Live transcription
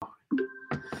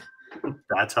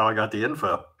That's how I got the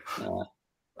info.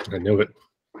 I knew it.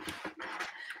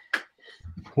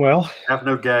 Well, have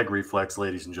no gag reflex,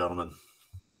 ladies and gentlemen.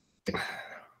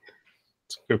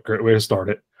 It's a great way to start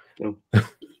it.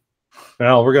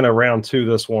 Now we're going to round two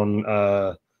this one,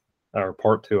 or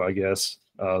part two, I guess,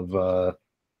 of the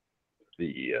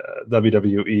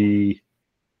WWE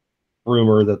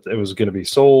rumor that it was going to be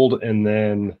sold, and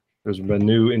then there's been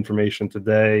new information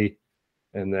today,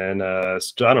 and then I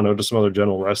don't know, just some other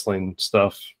general wrestling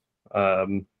stuff. I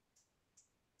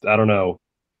don't know.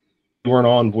 You weren't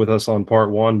on with us on part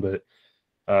one, but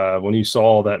when you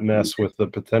saw that mess with the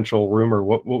potential rumor,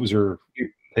 what was your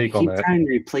take on that? Keep trying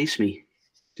to replace me.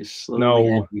 Just slowly.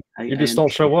 No, you just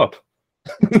don't show up.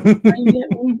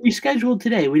 We scheduled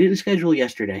today. We didn't schedule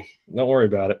yesterday. Don't worry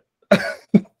about it.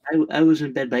 I was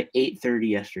in bed by 8:30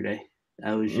 yesterday.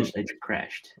 I just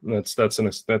crashed. That's an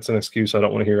excuse I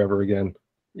don't want to hear ever again.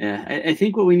 Yeah, I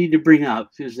think what we need to bring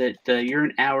up is that you're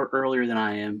an hour earlier than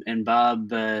I am, and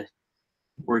Bob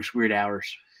works weird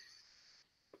hours.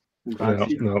 No,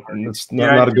 it's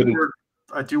not a good.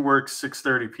 I do work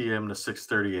 6:30 p.m. to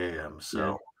 6:30 a.m.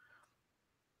 So,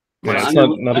 yeah, it's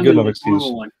not a good enough excuse.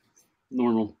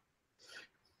 Normal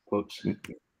quotes.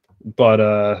 But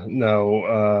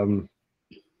no,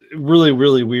 really,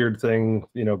 really weird thing.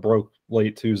 Broke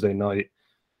late Tuesday night.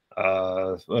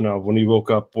 When you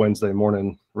woke up Wednesday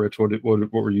morning, Rich, what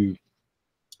were you?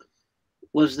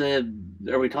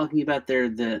 Are we talking about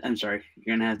I'm sorry,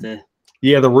 you're gonna have to.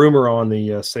 Yeah, the rumor on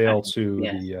the sale to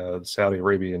the Saudi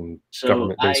Arabian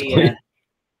government, basically.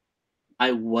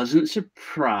 I wasn't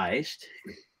surprised.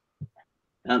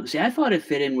 See, I thought it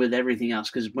fit in with everything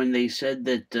else, because when they said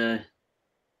that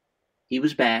he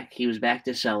was back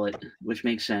to sell it, which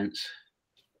makes sense.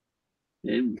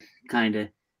 Kind of.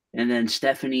 And then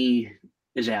Stephanie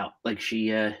is out. Like, she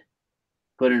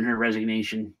put in her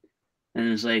resignation. And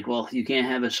it's like, well, you can't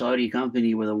have a Saudi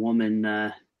company with a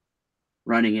woman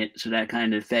running it. So that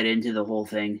kind of fed into the whole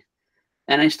thing.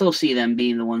 And I still see them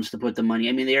being the ones to put the money.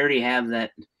 I mean, they already have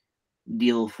that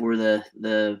deal for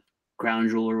the crown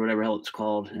jewel or whatever hell it's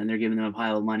called. And they're giving them a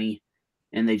pile of money.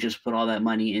 And they just put all that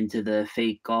money into the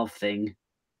fake golf thing.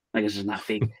 I guess it's not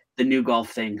fake. The new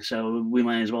golf thing. So we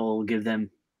might as well give them,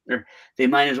 or they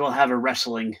might as well have a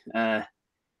wrestling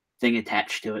thing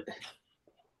attached to it.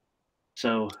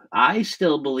 So I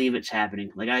still believe it's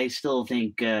happening. Like, I still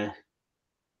think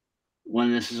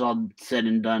when this is all said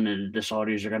and done, and the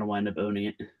Saudis are going to wind up owning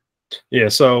it. Yeah,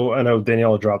 so I know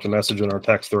Daniela dropped a message in our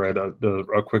text thread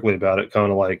quickly about it,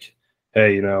 kind of like,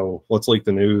 hey, let's leak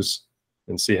the news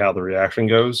and see how the reaction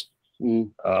goes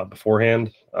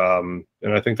beforehand. And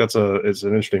I think it's an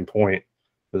interesting point.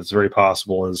 It's very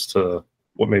possible as to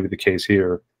what may be the case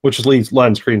here, which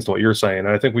lends credence to what you're saying. And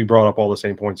I think we brought up all the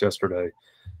same points yesterday,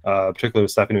 particularly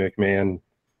with Stephanie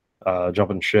McMahon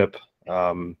jumping ship.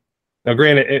 Now,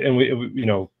 granted, and we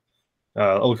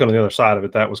look on the other side of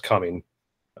it, that was coming.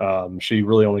 She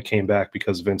really only came back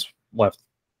because Vince left,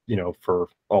 for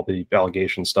all the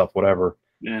allegation stuff, whatever.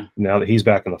 Yeah. Now that he's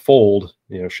back in the fold,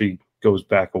 she goes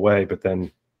back away. But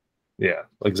then, yeah,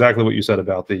 exactly what you said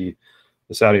about the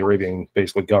Saudi Arabian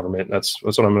basically government. That's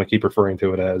what I'm going to keep referring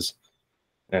to it as.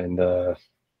 And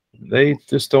they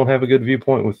just don't have a good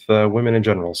viewpoint with women in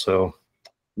general. So,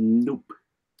 nope.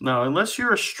 No, unless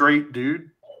you're a straight dude,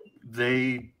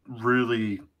 they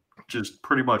really just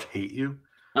pretty much hate you.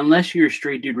 Unless you're a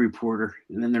straight dude reporter,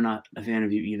 and then they're not a fan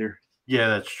of you either. Yeah,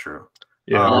 that's true.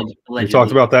 Yeah, we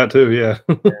talked about that too. Yeah.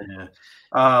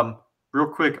 Yeah. Real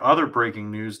quick, other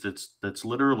breaking news that's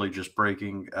literally just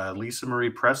breaking. Lisa Marie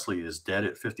Presley is dead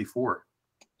at 54.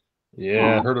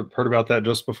 Yeah, I heard about that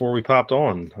just before we popped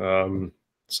on.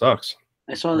 Sucks.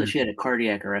 I saw that she had a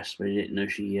cardiac arrest, but I didn't know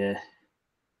she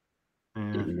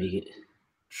didn't make it.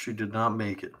 She did not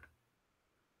make it.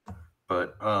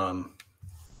 But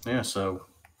yeah, so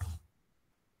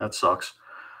that sucks.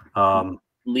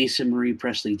 Lisa Marie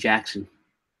Presley Jackson.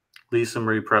 Lisa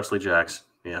Marie Presley Jackson.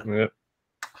 Yeah. Yep.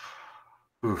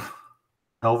 Oof.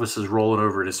 Elvis is rolling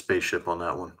over in his spaceship on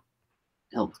that one.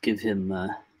 Helped give him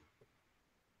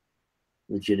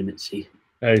legitimacy.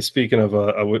 Hey, speaking of,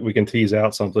 we can tease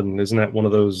out something. Isn't that one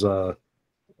of those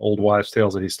old wives'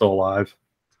 tales that he's still alive?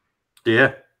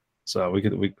 Yeah. So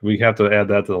we have to add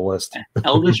that to the list.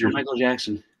 Elvis or Michael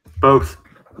Jackson? Both.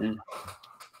 Yeah.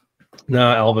 No,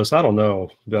 Elvis. I don't know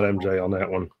about MJ on that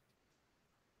one.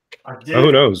 I did.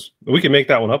 Who knows? We can make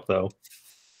that one up though.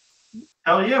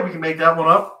 Hell yeah, we can make that one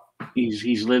up.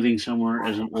 He's living somewhere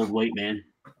as an old white man.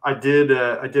 I did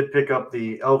pick up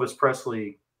the Elvis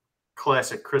Presley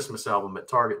classic Christmas album at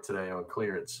Target today on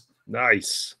clearance.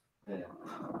 Nice. Yeah.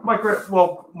 My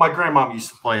grandmom used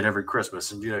to play it every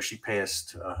Christmas, and she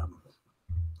passed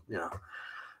you know.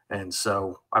 And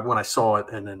so when I saw it,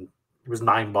 and then it was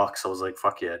 $9, I was like,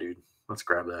 "Fuck yeah, dude, let's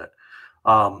grab that."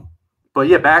 But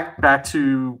yeah, back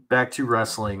to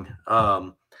wrestling.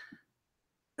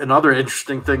 Another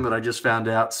interesting thing that I just found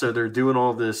out. So they're doing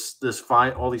all these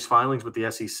filings with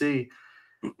the SEC.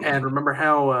 And remember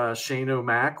how Shane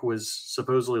O'Mac was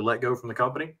supposedly let go from the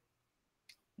company?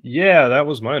 Yeah, that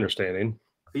was my understanding.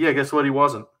 Yeah, guess what? He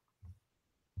wasn't.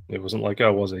 It wasn't let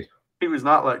go, was he? He was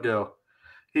not let go.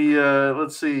 He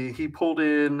let's see, he pulled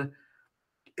in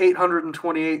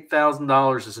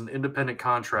 $828,000 as an independent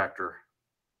contractor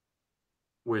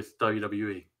with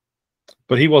WWE.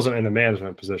 But he wasn't in a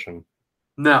management position.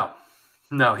 No,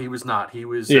 he was not. He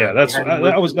was. Yeah,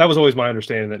 that was always my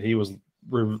understanding, that he was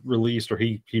released, or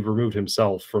he removed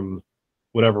himself from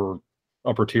whatever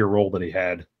upper tier role that he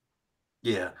had.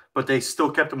 Yeah, but they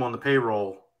still kept him on the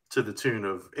payroll to the tune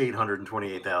of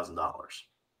 $828,000.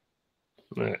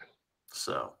 Yeah.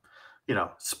 So,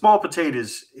 small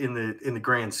potatoes in the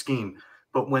grand scheme.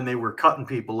 But when they were cutting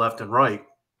people left and right,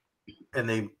 and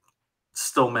they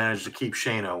still managed to keep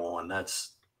Shano on,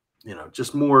 that's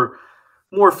just more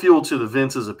fuel to the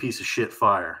Vince is a piece of shit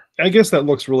fire. I guess that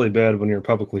looks really bad when you're a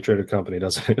publicly traded company,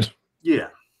 doesn't it? Yeah.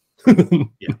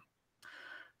 Yeah.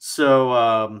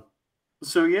 So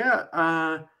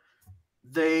yeah,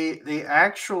 they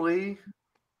actually,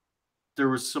 there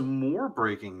was some more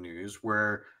breaking news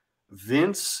where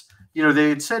Vince, they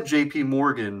had said JP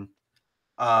Morgan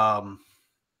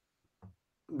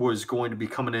was going to be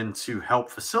coming in to help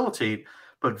facilitate,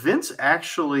 but Vince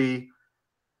actually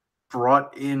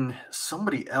brought in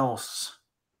somebody else.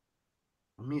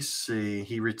 Let me see.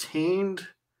 He retained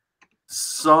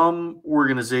some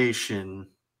organization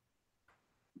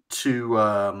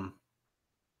to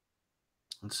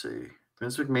let's see,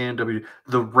 Vince McMahon,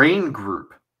 the Rain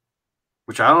Group,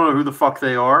 which I don't know who the fuck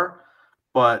they are,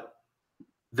 but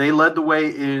they led the way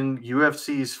in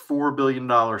UFC's $4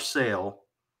 billion sale,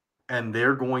 and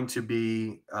they're going to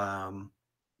be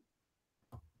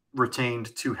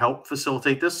retained to help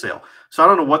facilitate this sale. So I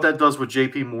don't know what that does with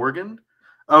JP Morgan.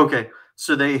 Okay,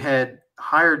 so they had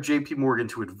hired JP Morgan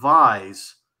to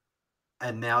advise,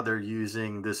 and now they're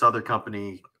using this other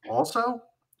company also,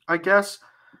 I guess.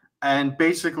 And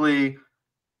basically,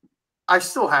 I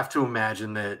still have to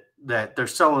imagine that they're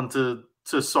selling to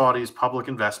Saudi's public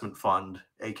investment fund,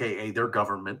 aka their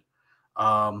government.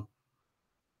 I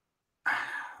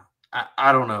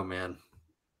don't know, man.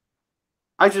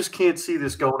 I just can't see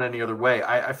this going any other way.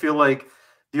 I feel like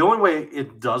the only way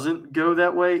it doesn't go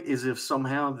that way is if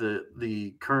somehow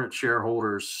the current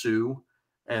shareholders sue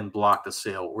and block the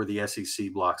sale, or the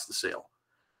SEC blocks the sale.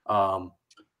 But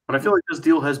I feel like this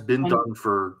deal has been done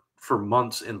for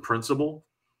months in principle,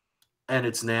 and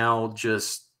it's now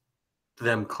just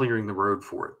them clearing the road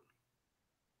for it.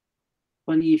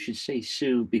 Funny you should say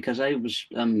sue, because I was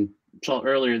saw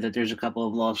earlier that there's a couple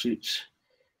of lawsuits.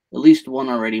 At least one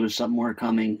already, with some more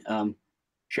coming.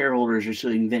 Shareholders are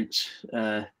suing Vince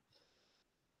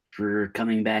for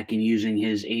coming back and using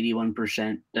his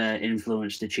 81%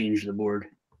 influence to change the board.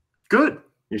 Good.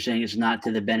 They're saying it's not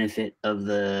to the benefit of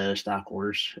the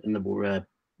stockholders and the board,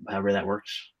 however that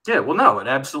works. Yeah, well, no, it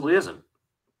absolutely isn't.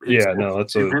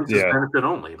 That's Vince's benefit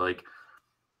only. Like,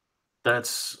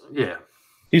 that's, yeah.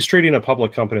 He's treating a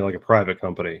public company like a private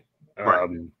company. Right.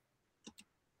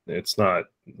 It's not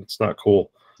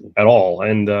cool at all.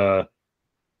 And I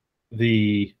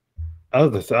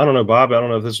don't know, Bob, I don't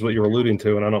know if this is what you were alluding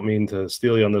to, and I don't mean to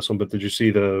steal you on this one, but did you see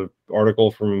the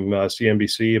article from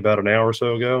CNBC about an hour or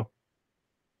so ago?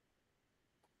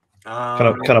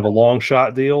 Kind of a long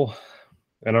shot deal.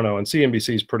 I don't know. And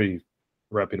CNBC is pretty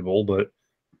reputable, but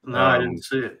no, I didn't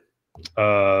see it.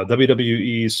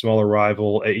 WWE's smaller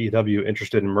rival AEW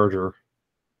interested in merger.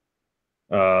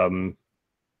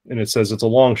 And it says it's a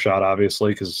long shot,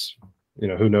 obviously, because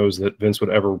who knows that Vince would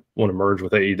ever want to merge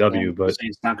with AEW, but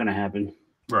it's not going to happen.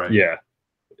 Right. Yeah.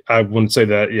 I wouldn't say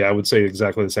that. Yeah, I would say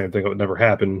exactly the same thing. It would never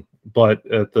happen. But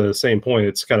at the same point,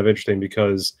 it's kind of interesting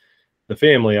because the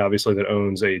family, obviously, that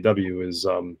owns AEW is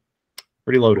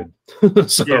pretty loaded.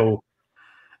 So yeah.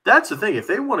 That's the thing. If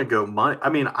they want to go money, I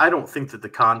mean, I don't think that the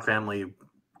Khan family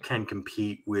can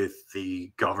compete with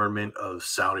the government of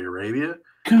Saudi Arabia.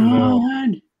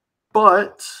 God.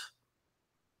 But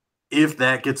if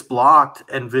that gets blocked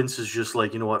and Vince is just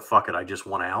like, you know what, fuck it, I just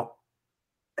want out,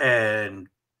 and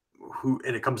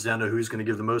it comes down to who's going to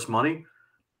give the most money,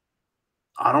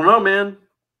 I don't know, man.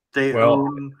 They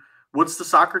own, what's the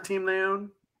soccer team they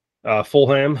own?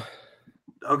 Fulham.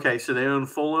 Okay, so they own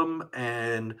Fulham,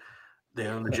 and they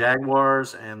own the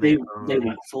Jaguars, and they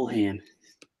went Fulham.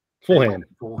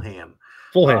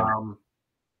 Fulham.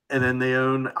 and then they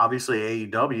own obviously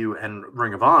AEW and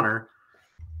Ring of Honor.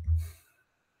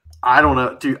 I don't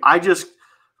know, dude.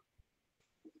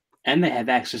 And they have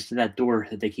access to that door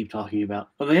that they keep talking about.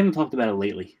 Well, they haven't talked about it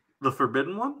lately. The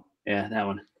Forbidden one? Yeah, that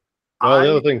one. Well,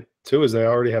 the other thing too is they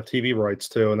already have TV rights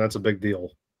too, and that's a big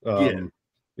deal. Yeah.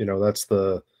 You know, that's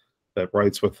that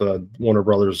rights with Warner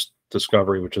Brothers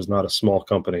Discovery, which is not a small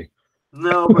company.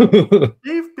 No, but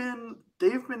they've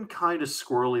been kind of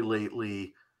squirrely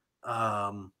lately,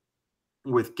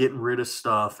 with getting rid of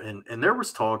stuff, and there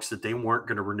was talks that they weren't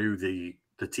going to renew the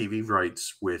TV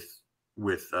rights with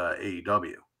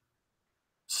AEW.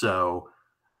 So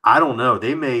I don't know.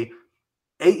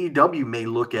 AEW may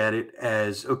look at it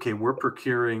as, okay, we're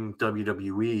procuring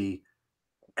WWE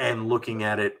and looking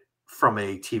at it from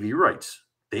a TV rights.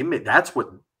 That's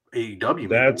what AEW.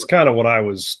 That's kind of what I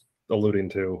was alluding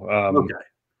to.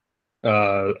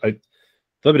 Okay.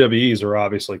 WWEs are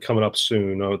obviously coming up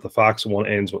soon. The Fox one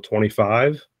ends with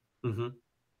 25, and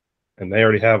they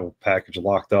already have a package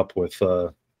locked up with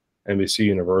NBC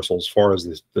Universal as far as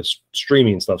the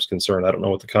streaming stuff's concerned. I don't know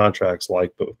what the contract's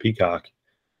like, but with Peacock.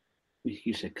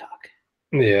 You said cock.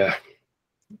 Yeah,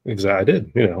 exactly. I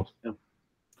did, you know. Yep.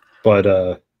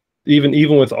 But even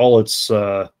with all its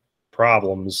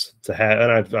problems to have,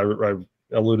 and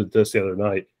I alluded to this the other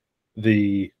night,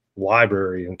 the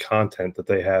library and content that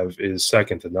they have is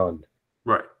second to none.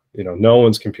 Right. You know, no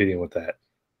one's competing with that.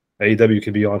 AEW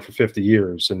could be on for 50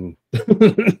 years and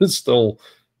still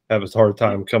have a hard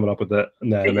time coming up with that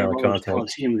amount of content.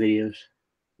 Coliseum videos.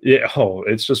 Yeah,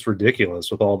 it's just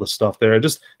ridiculous with all the stuff there.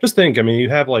 Just think, I mean, you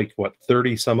have like what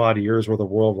 30 some odd years worth of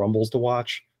Royal Rumbles to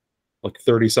watch, like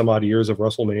 30 some odd years of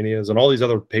WrestleManias, and all these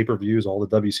other pay-per-views, all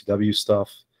the WCW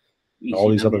stuff, all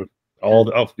these other,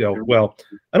 well,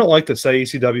 I don't like to say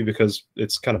ECW because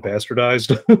it's kind of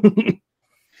bastardized.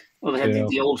 Well, they have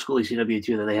the old school ECW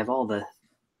too. That they have all the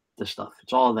stuff.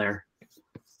 It's all there.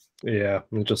 Yeah,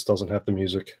 it just doesn't have the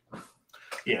music.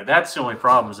 Yeah, that's the only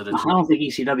problem. Is that I don't think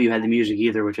ECW had the music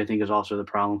either, which I think is also the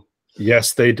problem.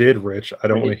 Yes, they did, Rich. I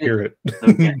don't want to hear it.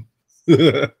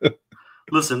 Okay.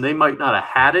 Listen, they might not have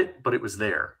had it, but it was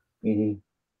there. Mm-hmm.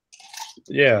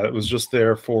 Yeah, it was just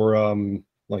there for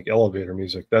like elevator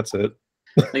music. That's it.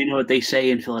 You know what they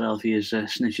say in Philadelphia is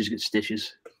snitches get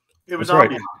stitches. It was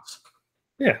ambiance.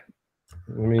 Yeah,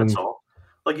 I mean, that's all.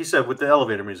 Like you said, with the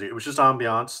elevator music, it was just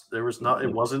ambiance. There was not.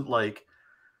 It wasn't like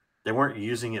they weren't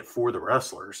using it for the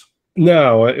wrestlers.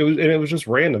 No, it was just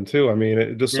random too. I mean,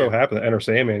 it just so happened that Enter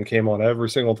Sandman came on every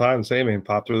single time Sandman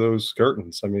popped through those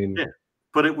curtains. I mean, yeah,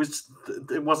 but it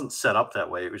wasn't set up that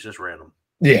way. It was just random.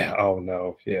 Yeah. Oh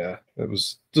no. Yeah, it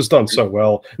was just done so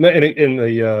well. And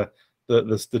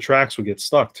the tracks would get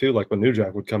stuck too. Like when New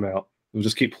Jack would come out, it would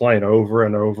just keep playing over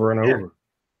and over and over.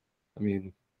 I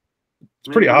mean,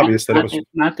 it's pretty obvious that it was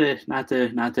not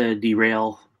to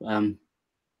derail,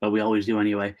 but we always do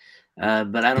anyway.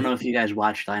 But I don't know if you guys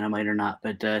watched Dynamite or not,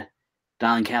 but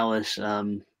Don Callis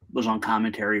was on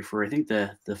commentary for I think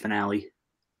the finale,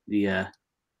 the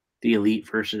Elite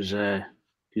versus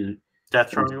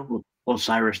Death Triangle.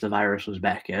 Osiris the Virus was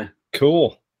back. Yeah.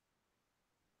 Cool.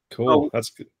 Oh,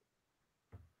 that's good.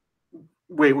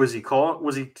 Wait, was he called?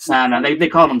 Was he? No, they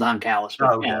called him Don Callis.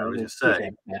 Oh, yeah, I was just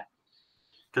saying. Yeah,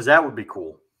 because that would be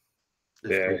cool.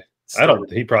 Yeah, I don't.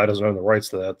 He probably doesn't own the rights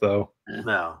to that though.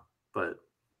 No, but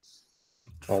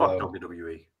fuck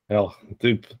WWE. Hell,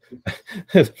 dude,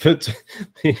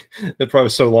 it probably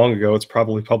was so long ago. It's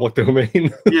probably public domain.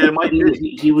 Yeah, it might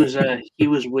be. He was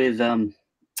with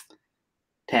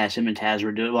Taz. Him and Taz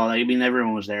were doing well. I mean,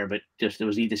 everyone was there, but just it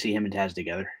was neat to see him and Taz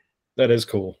together. That is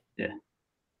cool. Yeah.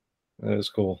 That is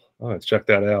cool. Oh, let's check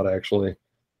that out. Actually,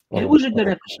 it was a good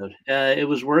episode. It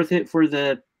was worth it for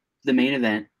the main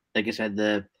event. Like I said,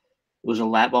 it was a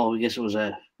lap ball. I guess it was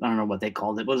I don't know what they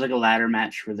called it. It was like a ladder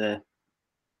match for the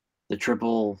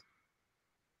triple.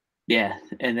 Yeah,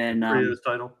 and then the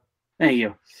title. Thank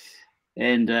you.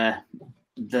 And the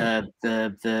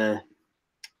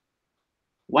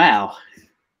wow,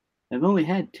 I've only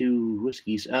had 2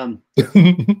 whiskeys.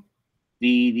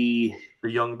 The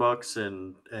Young Bucks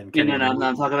and no, I'm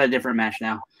talking about a different match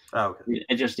now. Oh, okay.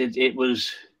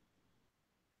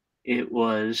 It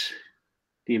was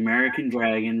the American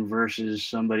Dragon versus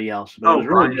somebody else. But it was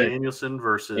Bryan really Danielson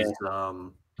versus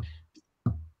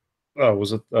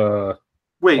was it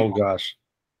wait, oh gosh,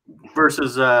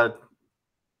 versus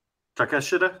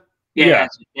Takeshita? Yeah,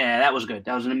 that was good.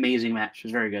 That was an amazing match. It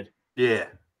was very good. Yeah.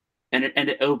 And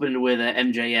it opened with a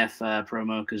MJF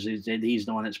promo because he's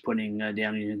the one that's putting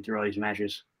down through all these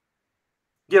matches.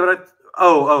 Yeah, but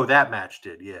that match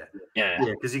did, yeah,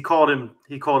 because he called him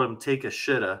take a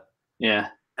shitta. Yeah,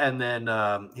 And then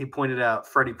he pointed out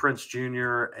Freddie Prinze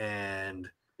Jr. and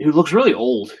who looks really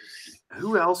old.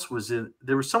 Who else was in?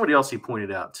 There was somebody else he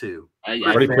pointed out too.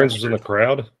 Freddie Prinze was in the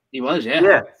crowd. He was, yeah.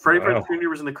 Yeah, Freddie Prinze Jr.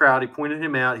 was in the crowd. He pointed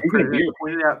him out. He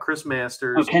pointed out Chris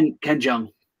Masters. Oh, Ken Jeong.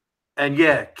 And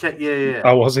yeah.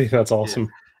 Oh, was he? That's awesome.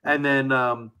 Yeah. And then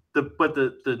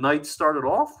the night started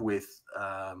off with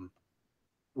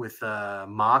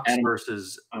Mox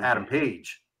versus Adam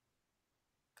Page,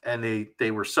 and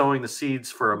they were sowing the seeds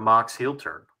for a Mox heel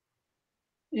turn.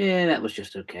 Yeah, that was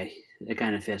just okay. I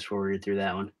kind of fast forwarded through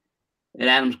that one.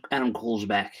 And Adam Cole's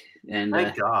back, and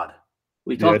thank God.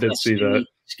 We talked about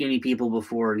skinny people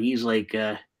before, and he's like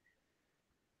they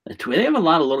have a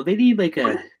lot of little. They need like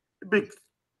a. But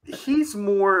he's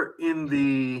more in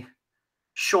the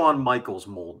Shawn Michaels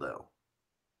mold, though.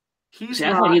 He's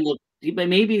not. He looked.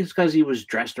 Maybe it's because he was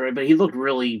dressed right, but he looked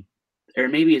really, or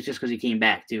maybe it's just because he came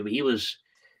back too. But he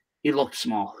looked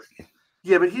small.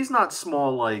 Yeah, but he's not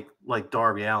small like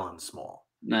Darby Allin's small.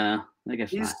 No, I guess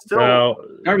he's not. still.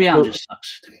 Darby Allin just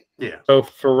sucks. Yeah. So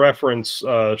for reference,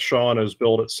 Shawn is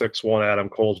built at 6'1", Adam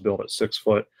Cole's built at 6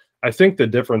 foot. I think the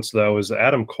difference though is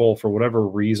Adam Cole, for whatever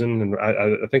reason, and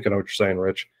I think I know what you're saying,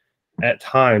 Rich. At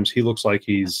times he looks like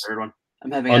he's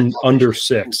under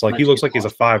 6. Like he looks like he's a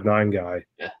 5'9" guy.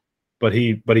 Yeah. But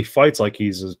he fights like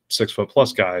he's a 6 foot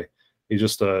plus guy. He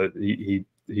just he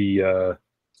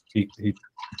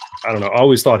I don't know. I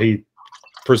always thought he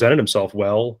presented himself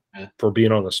well for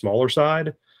being on the smaller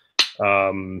side.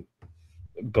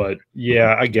 But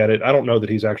yeah, I get it. I don't know that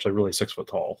he's actually really 6 foot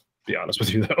tall, to be honest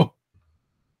with you, though.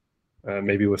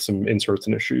 Maybe with some inserts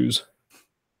in his shoes.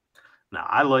 No,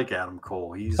 I like Adam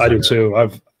Cole. I do too.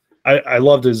 I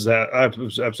loved his. I've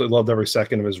absolutely loved every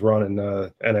second of his run in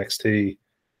NXT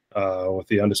with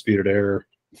the Undisputed Era,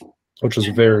 which was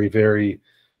very, very,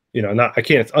 not. I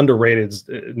can't. It's underrated.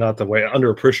 Not the way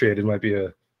underappreciated might be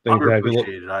a thing.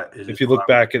 If you look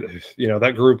back at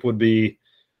that group would be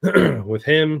with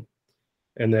him,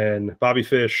 and then Bobby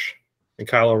Fish and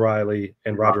Kyle O'Reilly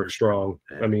and Roderick Strong.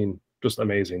 I mean, just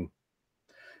amazing.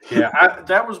 Yeah,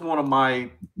 that was one of my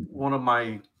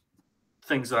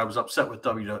things that I was upset with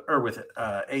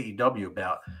AEW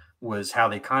about was how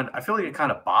I feel like they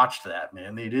kind of botched that,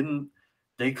 man.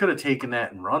 They could have taken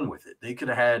that and run with it. They could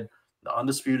have had the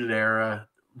Undisputed Era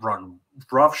run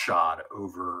roughshod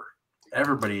over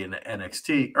everybody in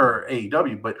NXT or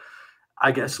AEW, but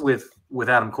I guess with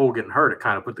Adam Cole getting hurt, it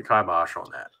kind of put the kibosh on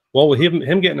that. Well, with him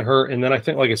getting hurt, and then I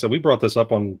think, like I said, we brought this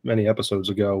up on many episodes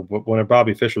ago, but when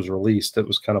Bobby Fish was released, it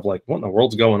was kind of like, what in the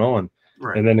world's going on?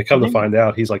 Right. And then to come to find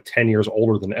out, he's like 10 years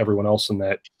older than everyone else in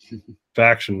that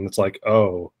faction. It's like,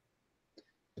 oh,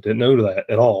 I didn't know that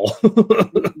at all.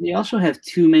 They also have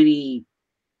too many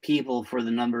people for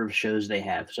the number of shows they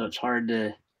have, so it's hard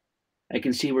to. I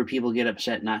can see where people get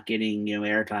upset not getting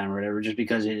airtime or whatever, just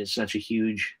because it is such a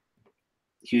huge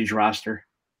roster.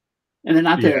 And then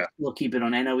we'll keep it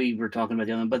on. I know we were talking about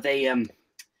the other one, but they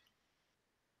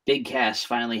Big Cass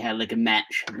finally had like a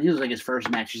match. It was like his first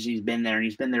match since he's been there, and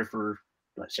he's been there for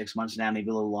 6 months now,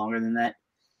 maybe a little longer than that.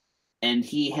 And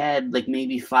he had like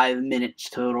maybe 5 minutes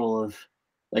total of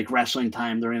like wrestling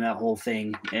time during that whole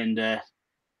thing. And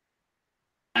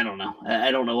I don't know.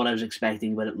 I don't know what I was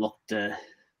expecting, but it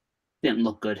didn't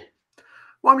look good.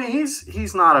 Well, I mean,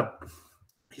 he's not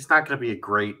going to be a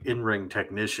great in-ring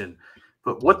technician.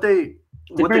 But they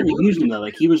used him though.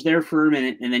 Like he was there for a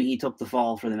minute, and then he took the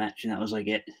fall for the match, and that was like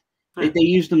it. They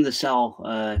used him to sell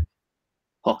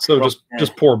Hook. So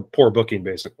just poor booking,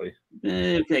 basically.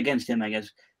 Against him, I guess.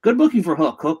 Good booking for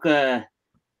Hook. Hook, I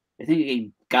think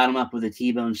he got him up with a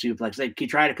T-bone suplex. Like he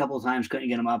tried a couple of times, couldn't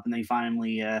get him up, and they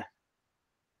finally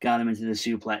got him into the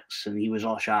suplex, and he was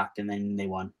all shocked, and then they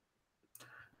won.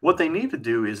 What they need to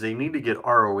do is they need to get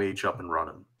ROH up and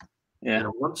running. Yeah.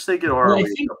 Once they get ROH,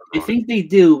 I think they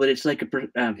do, but it's like a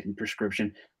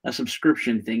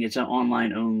subscription thing. It's an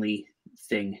online only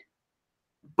thing.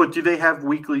 But do they have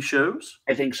weekly shows?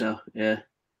 I think so. Yeah.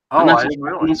 Oh, I'm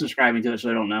not subscribing to it, so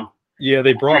I don't know. Yeah,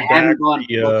 they brought back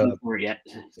the for it yet.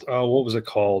 What was it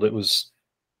called? It was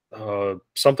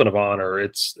something of honor.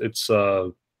 It's it's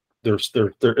like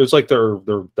their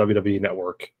WWE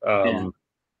network.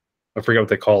 I forget what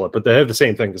they call it, but they have the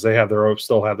same thing because they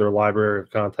still have their library of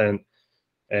content.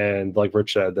 And like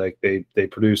Rich said, they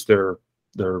produce their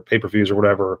pay-per-views or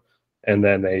whatever, and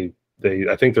then they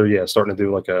I think they're starting to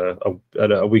do like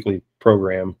a weekly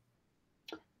program.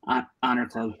 Honor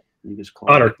Club, I think it's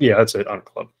called. Honor, yeah, that's it. Honor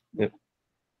Club. Yeah.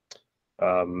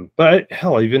 But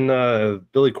hell, even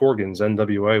Billy Corgan's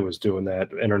NWA was doing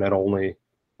that internet only.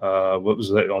 What was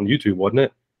that on YouTube? Wasn't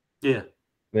it? Yeah.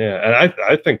 Yeah, and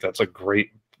I think that's a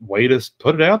great way to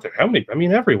put it out there. I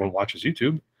mean, everyone watches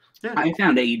YouTube. Yeah. I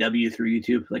found AEW through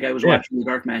YouTube. Like I was watching the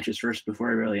dark matches first before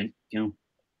I really,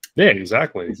 Yeah,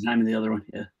 exactly. the time of the other one.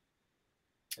 Yeah.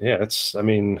 Yeah, it's. I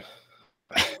mean,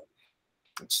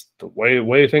 it's the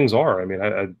way things are. I mean,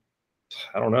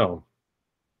 I don't know.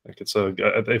 Like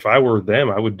if I were them,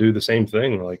 I would do the same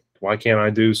thing. Like, why can't I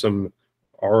do some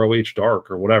ROH Dark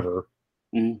or whatever,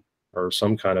 or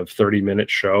some kind of 30-minute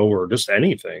show or just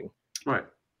anything? Right.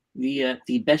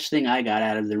 The best thing I got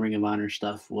out of the Ring of Honor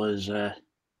stuff was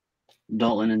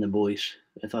Dalton and the boys.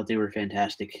 I thought they were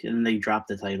fantastic, and then they dropped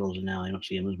the titles, and now I don't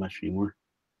see them as much anymore.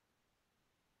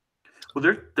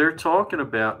 Well, they're talking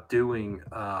about doing.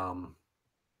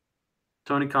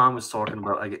 Tony Khan was talking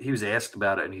about. He was asked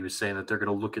about it, and he was saying that they're going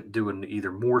to look at doing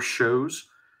either more shows,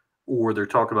 or they're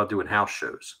talking about doing house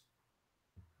shows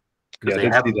because they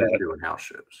haven't been doing house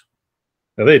shows.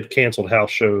 Now they'd canceled house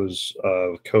shows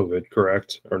of COVID,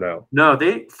 correct or no? No,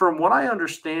 from what I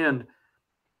understand,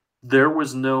 there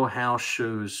was no house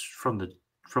shows from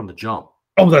the jump.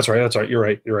 Oh, that's right. That's right.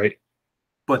 You're right.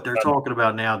 But they're talking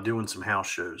about now doing some house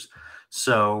shows.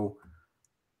 So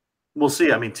we'll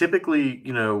see. I mean, typically,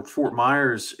 Fort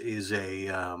Myers is a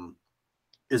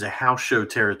house show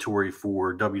territory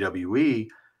for WWE,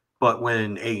 but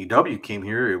when AEW came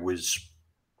here, it was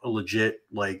a legit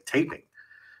taping.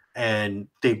 And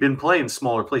they've been playing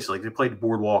smaller places. Like they played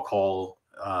Boardwalk Hall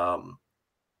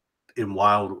in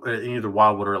either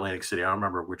Wildwood or Atlantic City. I don't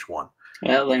remember which one.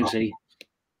 Atlantic City.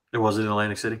 It was in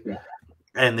Atlantic City? Yeah.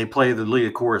 And they play the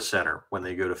Liacouras Center when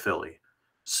they go to Philly.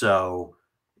 So,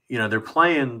 they're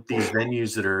playing these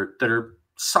venues that are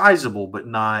sizable, but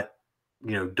not,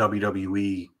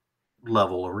 WWE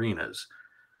level arenas.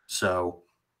 So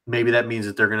maybe that means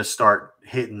that they're going to start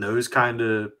hitting those kind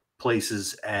of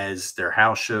places as their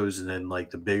house shows, and then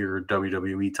the bigger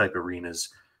WWE type arenas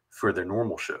for their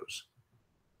normal shows.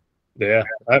 Yeah,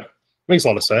 that makes a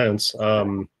lot of sense.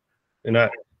 And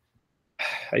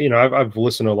I've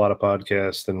listened to a lot of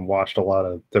podcasts and watched a lot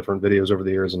of different videos over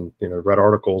the years, and read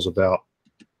articles about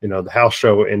the house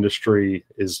show industry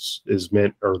is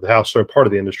meant, or the house show part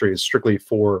of the industry is strictly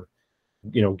for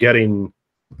getting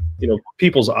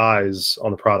people's eyes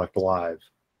on the product alive,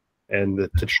 and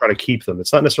to try to keep them.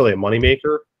 It's not necessarily a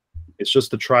moneymaker. It's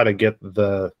just to try to get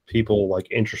the people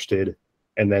interested,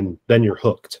 and then you're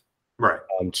hooked. Right.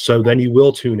 So then you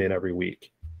will tune in every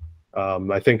week.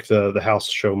 I think the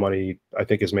house show money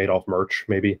is made off merch.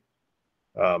 Maybe.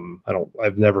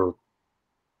 I've never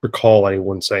recall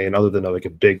anyone saying, other than a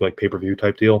big pay-per-view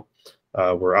type deal,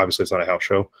 where obviously it's not a house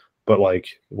show, but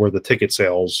where the ticket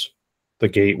sales, the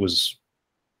gate was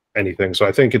anything. So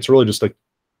I think it's really just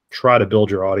try to build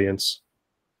your audience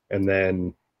and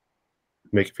then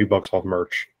make a few bucks off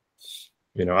merch.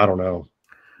 I don't know.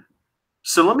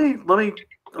 So let me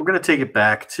I'm going to take it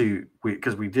back to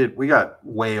because we got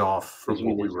way off from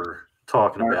what we were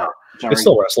talking about. Sorry. It's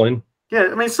still wrestling. Yeah, I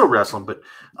mean it's still wrestling, but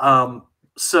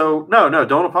so no,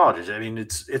 don't apologize. I mean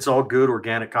it's all good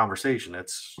organic conversation.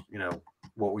 That's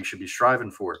what we should be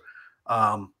striving for.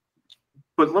 But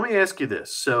let me ask you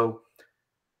this: so,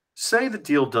 say the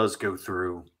deal does go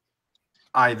through,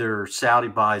 either Saudi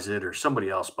buys it or somebody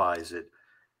else buys it,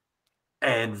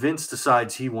 and Vince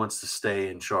decides he wants to stay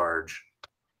in charge.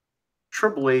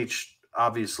 Triple H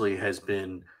obviously has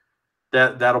been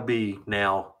that'll be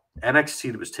now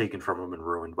NXT that was taken from him and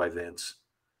ruined by Vince,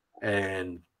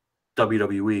 and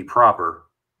WWE proper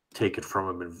taken from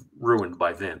him and ruined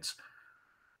by Vince.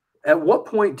 At what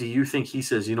point do you think he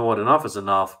says, you know what, enough is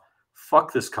enough,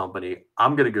 fuck this company,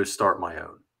 I'm going to go start my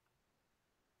own?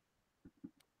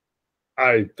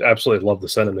 I absolutely love the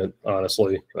sentiment,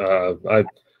 honestly.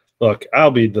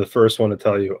 I'll be the first one to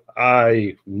tell you,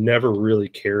 I never really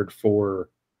cared for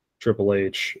Triple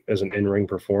H as an in-ring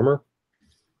performer.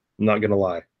 I'm not going to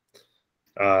lie.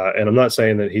 And I'm not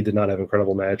saying that he did not have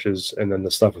incredible matches, and then the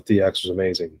stuff with DX was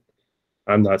amazing.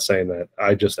 I'm not saying that.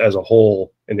 I just, as a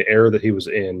whole, in the era that he was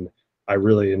in, I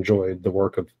really enjoyed the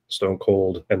work of Stone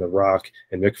Cold and The Rock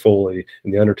and Mick Foley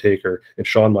and The Undertaker and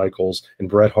Shawn Michaels and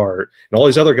Bret Hart and all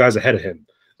these other guys ahead of him.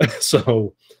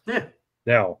 So, yeah.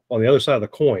 Now, on the other side of the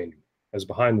coin, as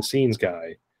behind-the-scenes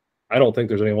guy, I don't think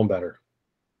there's anyone better.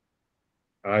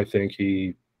 I think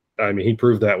he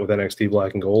proved that with NXT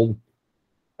Black and Gold.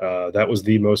 That was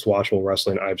the most watchable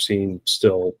wrestling I've seen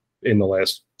still in the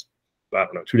last,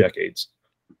 2 decades.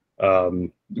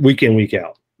 Week in, week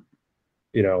out.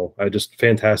 Just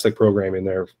fantastic programming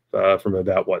there from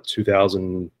about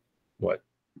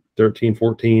 2013,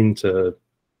 14 to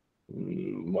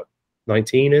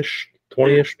 19-ish,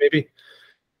 20-ish maybe.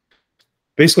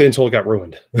 Basically until it got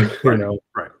ruined. Right.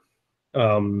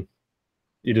 You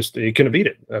couldn't beat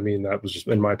it. I mean, that was just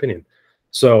in my opinion.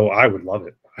 So I would love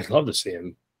it. I'd love to see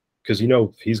him because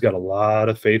he's got a lot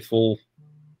of faithful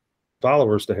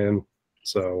followers to him.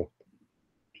 So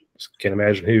just can't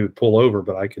imagine he would pull over,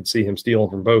 but I could see him stealing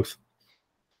from both.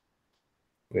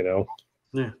 Yeah.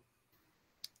 I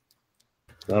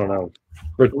don't know.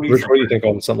 Rich, what do you think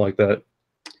on something like that?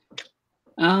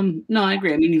 No, I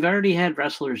agree. I mean, you've already had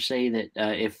wrestlers say that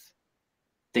if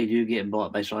they do get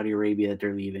bought by Saudi Arabia, that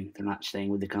they're leaving. They're not staying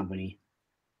with the company.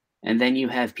 And then you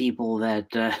have people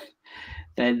that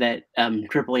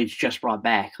Triple H just brought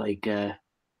back, like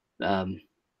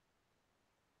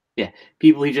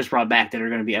people he just brought back that are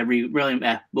going to be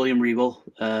William Regal,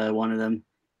 one of them,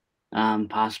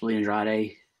 possibly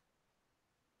Andrade,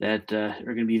 that are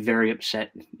going to be very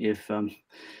upset if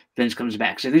Vince comes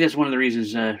back. So I think that's one of the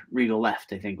reasons Regal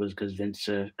left, I think, was because Vince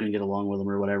couldn't get along with him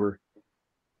or whatever.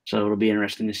 So it'll be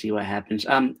interesting to see what happens.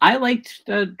 I liked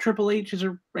Triple H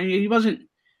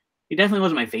he definitely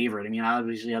wasn't my favorite. I mean,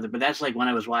 obviously but that's like when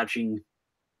I was watching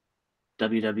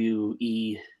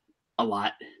WWE a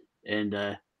lot, and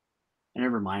I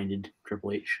never minded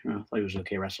Triple H. I thought he was an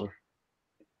okay wrestler.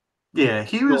 Yeah,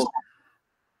 he was.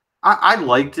 I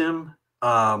liked him,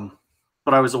 but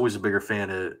I was always a bigger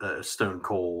fan of Stone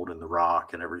Cold and The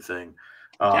Rock and everything.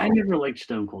 I never liked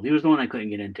Stone Cold. He was the one I couldn't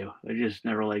get into. I just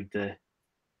never liked the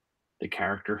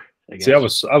character, I guess. See, I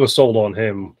was sold on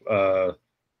him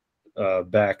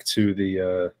back to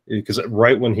the because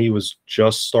right when he was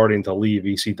just starting to leave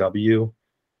ECW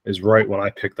is right when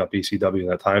I picked up ECW in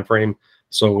that time frame.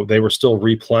 So they were still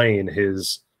replaying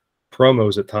his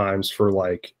promos at times for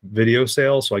like video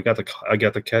sales. So I got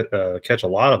to catch a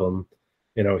lot of them.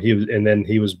 Then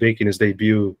he was making his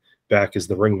debut back as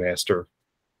the ringmaster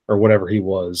or whatever he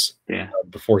was. Yeah.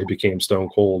 Before he became Stone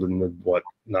Cold in the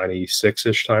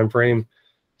 96-ish time frame.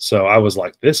 So I was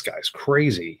like, this guy's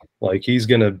crazy. Like he's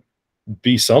gonna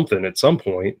be something at some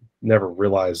point. Never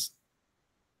realized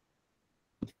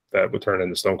that would turn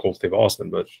into Stone Cold Steve Austin,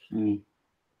 but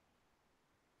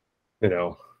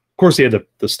of course he had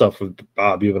the stuff with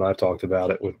Bob. You and I talked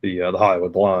about it with the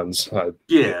Hollywood Blondes.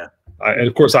 And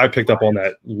of course I picked up on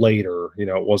that later.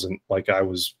 It wasn't like I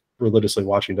was religiously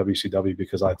watching WCW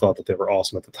because I thought that they were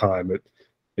awesome at the time.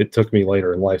 It took me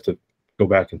later in life to go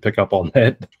back and pick up on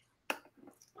that.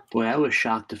 Boy, I was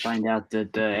shocked to find out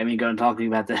that going talking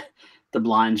about the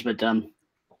Blondes, but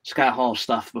Scott Hall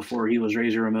stuff before he was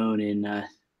Razor Ramon in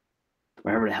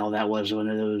wherever the hell that was, one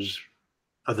of those.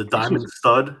 The Diamond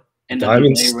Stud.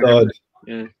 Diamond Stud.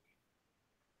 Yeah.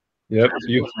 Yep.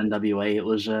 It wasn't NWA. It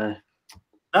was. No,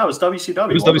 it was WCW.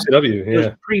 It was WCW. Yeah. It was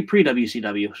pre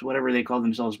WCW, so whatever they called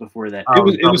themselves before that.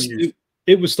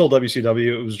 It was still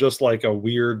WCW. It was just like a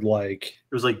weird It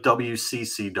was like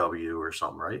WCCW or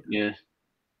something, right? Yeah.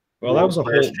 Well, that was a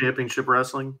whole Championship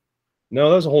Wrestling. No,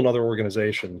 that was a whole other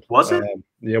organization. Was it?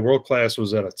 Yeah, World Class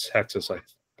was out of Texas, if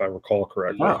I recall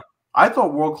correctly. Wow. I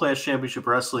thought World Class Championship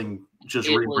Wrestling just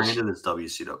rebranded as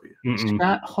WCW.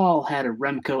 Scott Hall had a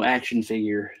Remco action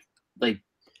figure, like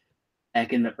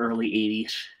back in the early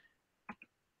 '80s,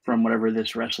 from whatever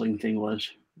this wrestling thing was.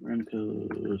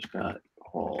 Remco Scott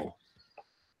Hall.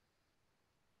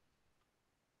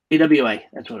 AWA,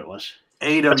 that's what it was.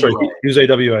 AWA. That's right. He was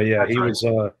AWA. Yeah,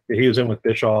 he was in with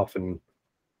Bischoff and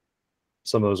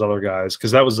some of those other guys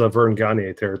because that was Vern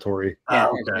Gagne territory.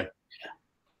 Okay.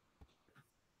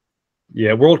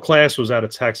 Yeah, World Class was out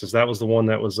of Texas. That was the one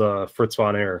that was Fritz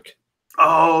von Erich.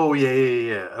 Oh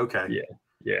yeah. Okay.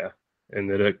 Yeah, and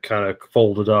then it kind of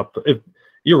folded up.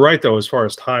 You're right though, as far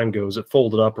as time goes, it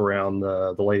folded up around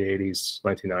the late '80s,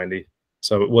 1990.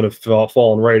 So it would have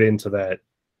fallen right into that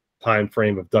time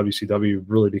frame of WCW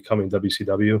really becoming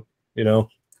WCW.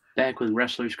 Back when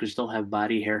wrestlers could still have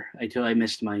body hair. I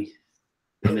missed my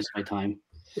time.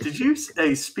 Did you?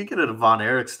 Hey, speaking of the Von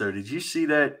Erichs, though, did you see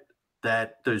that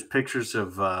those pictures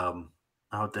of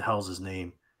what the hell's his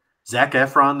name, Zac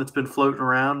Efron, that's been floating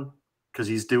around because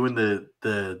he's doing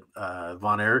the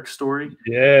Von Erich story?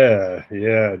 Yeah,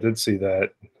 I did see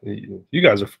that. You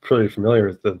guys are pretty familiar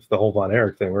with the whole Von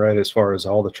Erich thing, right? As far as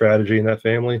all the tragedy in that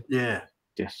family. Yeah.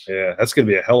 Yes. Yeah, that's going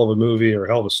to be a hell of a movie or a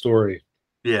hell of a story.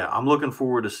 Yeah, I'm looking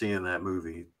forward to seeing that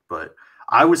movie. But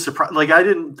I was surprised. Like I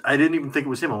didn't even think it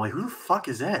was him. I'm like, who the fuck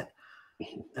is that?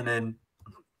 And then.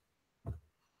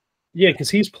 Yeah, because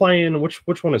he's playing.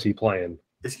 Which one is he playing?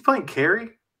 Is he playing Carrie?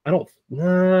 I don't.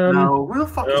 No. Who the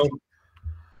fuck is he?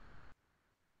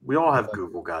 We all have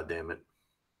Google, goddammit.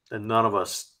 And none of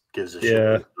us gives a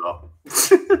shit.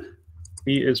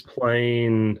 He is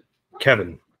playing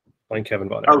Kevin. Playing Kevin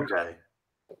Von Erich. Okay.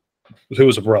 Who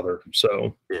was a brother.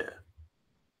 So.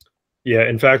 Yeah.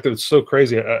 In fact, it's so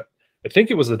crazy. I think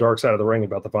it was the Dark Side of the Ring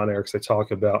about the Von Erichs. They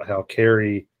talk about how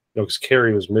Carrie, because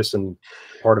Carrie was missing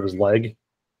part of his leg.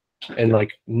 and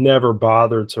like never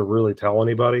bothered to really tell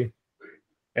anybody,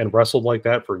 and wrestled like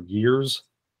that for years,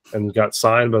 and got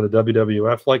signed by the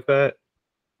WWF like that,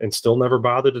 and still never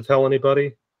bothered to tell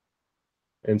anybody.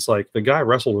 And it's like the guy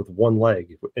wrestled with one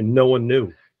leg, and no one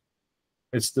knew.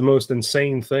 It's the most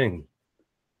insane thing.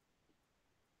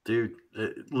 Dude,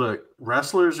 look,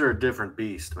 wrestlers are a different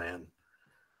beast, man.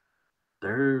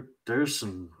 There's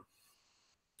some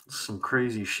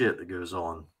crazy shit that goes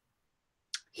on.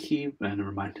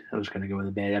 Never mind. I was going to go with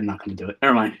a bad. I'm not going to do it.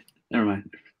 Never mind.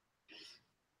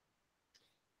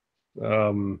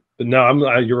 But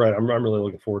no, you're right. I'm really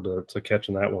looking forward to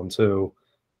catching that one too.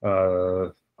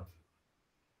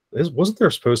 Wasn't there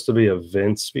supposed to be a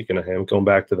Vince? Speaking of him, going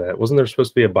back to that, wasn't there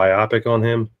supposed to be a biopic on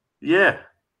him? Yeah.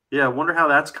 I wonder how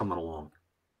that's coming along.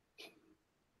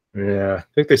 Yeah, I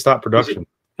think they stopped production.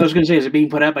 I was going to say, is it being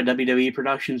put out by WWE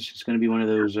Productions? It's going to be one of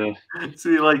those.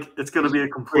 See, like it's going to be a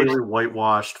completely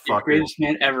whitewashed fucking greatest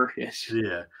man ever. Yes.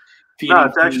 Yeah.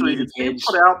 No, it's being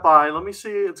put out by. Let me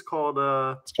see. It's called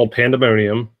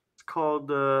Pandemonium. It's called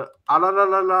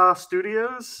La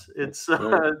Studios. It's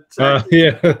yeah.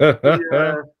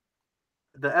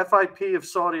 The FIP of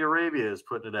Saudi Arabia is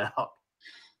putting it out.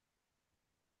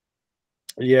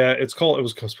 Yeah, it was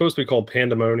supposed to be called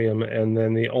Pandemonium, and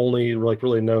then the only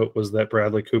really note was that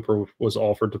Bradley Cooper was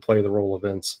offered to play the role of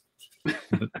Vince.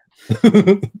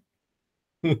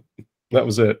 That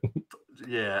was it.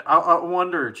 Yeah, I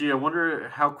wonder. I wonder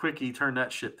how quick he turned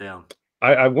that shit down.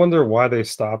 I wonder why they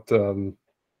stopped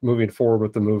moving forward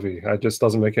with the movie. It just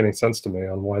doesn't make any sense to me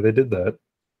on why they did that.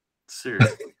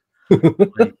 Seriously.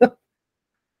 Like,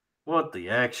 what the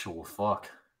actual fuck?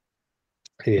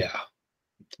 Yeah.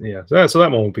 So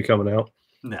that one won't be coming out.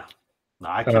 No,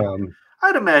 I can't.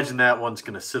 I'd imagine that one's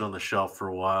going to sit on the shelf for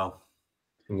a while.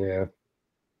 Yeah.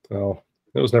 Well,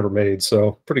 it was never made,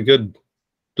 so pretty good.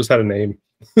 Just had a name.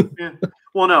 Yeah.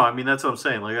 Well, no, I mean that's what I'm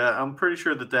saying. Like I'm pretty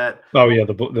sure that. Oh yeah,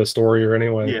 the story or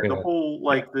anyway. Yeah, the whole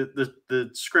the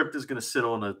script is going to sit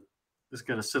on the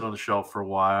shelf for a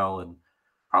while and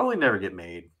probably never get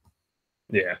made.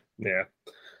 Yeah.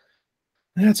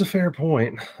 That's a fair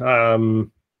point. I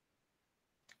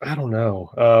don't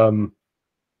know.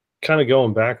 Kind of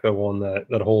going back though on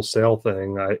that whole sale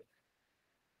thing,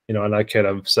 and I could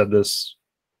have said this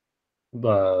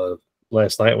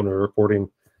last night when we were recording.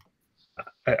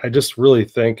 I just really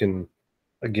think, and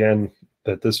again,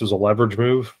 that this was a leverage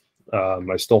move.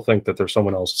 I still think that there's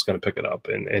someone else that's going to pick it up,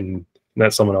 and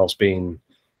that someone else being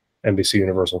NBC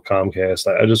Universal Comcast.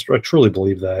 I truly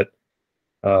believe that.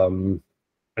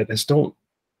 I just don't.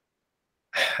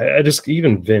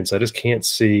 Even Vince, I just can't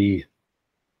see.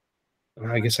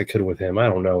 I guess I could with him. I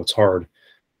don't know. It's hard.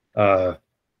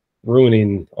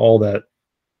 Ruining all that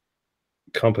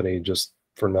company just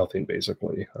for nothing,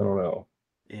 basically. I don't know.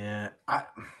 Yeah,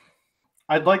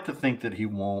 I'd like to think that he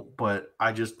won't, but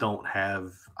I just don't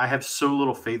have. I have so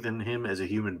little faith in him as a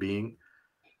human being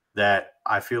that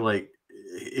I feel like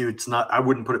it's not. I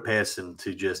wouldn't put it past him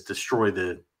to just destroy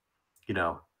the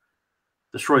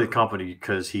company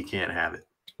because he can't have it.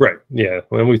 Right. Yeah.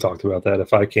 When we talked about that,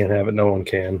 if I can't have it, no one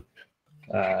can.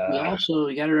 Also,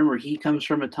 you got to remember, he comes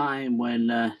from a time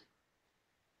when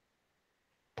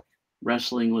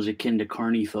wrestling was akin to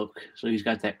carny folk, so he's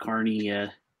got that carny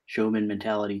showman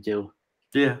mentality too.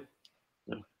 Yeah.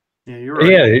 So. Yeah, you're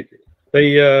right. Yeah.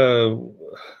 They. I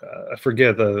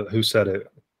forget who said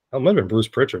it. It might have been Bruce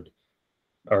Pritchard,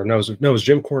 or no, it was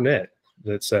Jim Cornette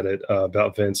that said it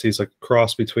about Vince. He's a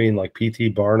cross between like P.T.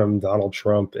 Barnum, Donald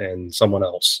Trump, and someone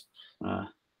else. And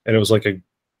it was like a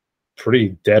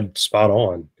pretty dead spot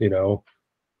on, but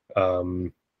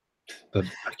I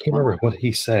can't remember what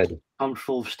he said. I'm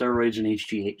full of steroids and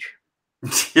HGH.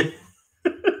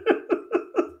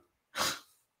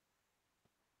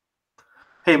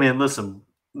 Hey man, listen,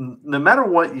 no matter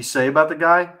what you say about the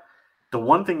guy, the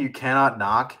one thing you cannot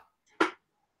knock,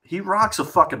 he rocks a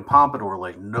fucking pompadour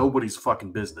like nobody's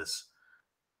fucking business.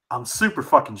 I'm super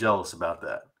fucking jealous about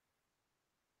that.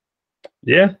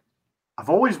 Yeah. I've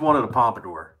always wanted a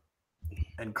pompadour,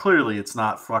 and clearly it's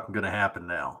not fucking going to happen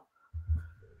now.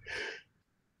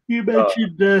 You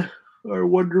mentioned our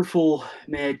wonderful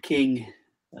Mad King,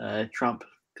 Trump,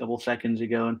 a couple seconds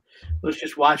ago, and I was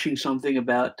just watching something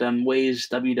about ways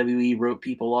WWE wrote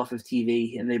people off of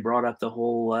TV, and they brought up the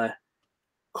whole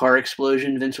car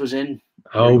explosion Vince was in.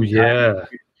 Oh, yeah.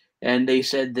 And they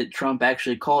said that Trump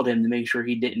actually called him to make sure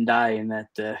he didn't die and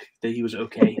that he was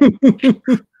okay.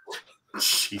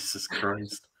 Jesus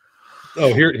Christ.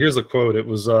 Oh, here's a quote. It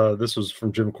was this was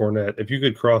from Jim Cornette. If you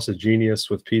could cross a genius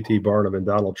with P.T. Barnum and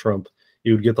Donald Trump,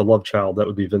 you would get the love child. That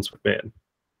would be Vince McMahon.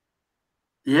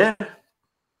 Yeah.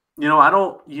 I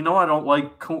don't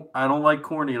like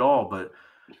corny at all, but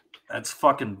that's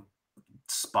fucking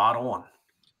spot on.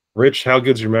 Rich, how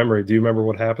good's your memory? Do you remember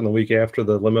what happened the week after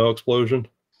the limo explosion?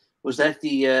 Was that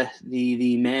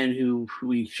the man who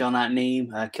we shall not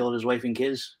name killed his wife and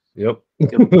kids? Yep.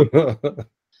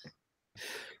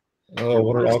 Oh,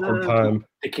 what an awkward time.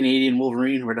 The Canadian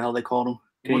Wolverine, where the hell they called him?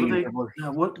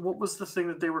 What was the thing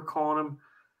that they were calling him?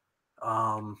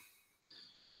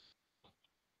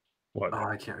 What? Oh,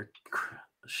 I can't.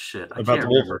 Shit.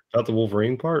 About the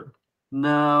Wolverine part?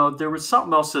 No, there was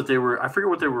something else that I forget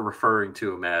what they were referring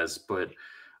to him as, but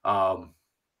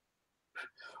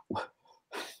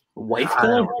wife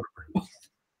killer?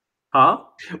 Huh?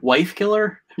 Wife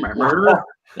killer? Murderer?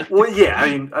 Well, yeah, I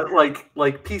mean,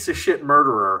 like piece of shit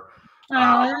murderer.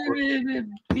 Don't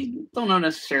know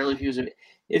necessarily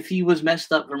if he was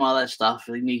messed up from all that stuff.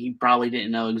 He probably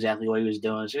didn't know exactly what he was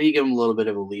doing, so you give him a little bit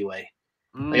of a leeway.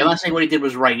 Like, I'm not saying what he did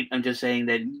was right. I'm just saying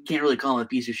that you can't really call him a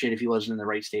piece of shit if he wasn't in the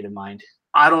right state of mind.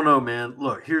 I don't know, man.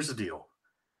 Look, here's the deal.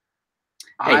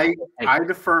 I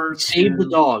defer to save the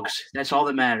dogs. That's all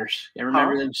that matters. I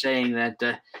remember them saying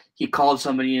that he called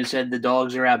somebody and said the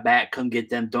dogs are out back. Come get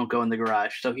them. Don't go in the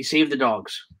garage. So he saved the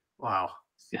dogs. Wow.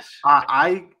 Yes.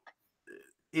 I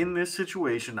in this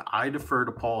situation, I defer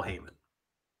to Paul Heyman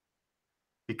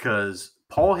because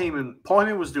Paul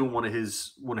Heyman was doing one of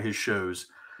his shows,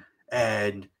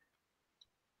 and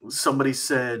somebody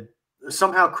said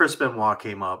somehow Chris Benoit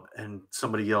came up, and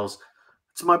somebody yells,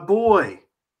 "It's my boy!"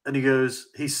 And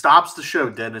he stops the show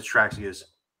dead in its tracks. He goes,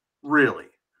 "Really?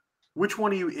 Which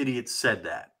one of you idiots said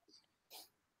that?"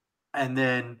 And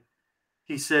then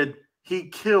he said he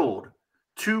killed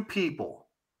 2 people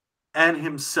and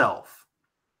himself.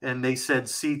 And they said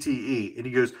CTE. And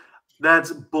he goes,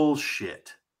 "That's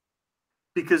bullshit."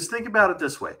 Because think about it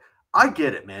this way. I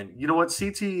get it, man. You know what?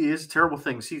 CTE is a terrible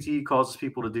thing. CTE causes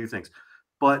people to do things.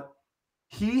 But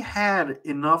he had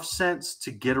enough sense to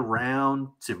get around,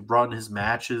 to run his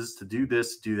matches, to do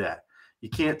this, to do that. You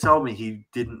can't tell me he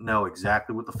didn't know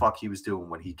exactly what the fuck he was doing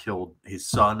when he killed his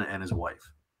son and his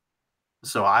wife.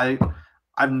 So I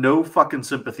have no fucking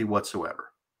sympathy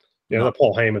whatsoever. Yeah, the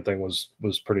Paul Heyman thing was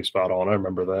pretty spot on. I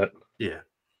remember that. Yeah.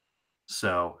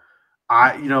 So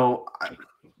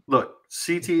look,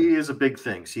 CTE is a big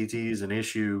thing. CTE is an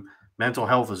issue. Mental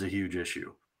health is a huge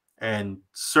issue. And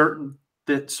certain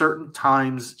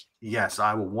times, yes,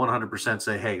 I will 100%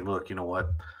 say, hey, look, you know what?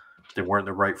 They weren't in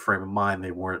the right frame of mind.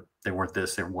 They weren't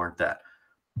this, they weren't that.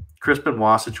 Chris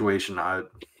Benoit situation, I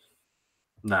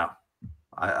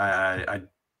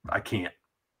can't.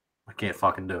 I can't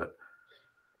fucking do it.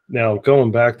 Now,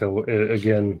 going back to,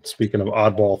 again, speaking of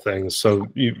oddball things, so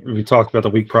we talked about the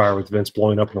week prior with Vince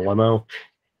blowing up in the limo.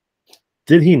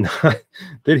 Did he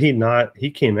not?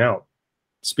 He came out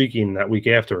speaking that week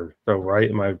after, though, right?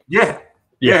 Yeah,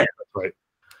 that's right.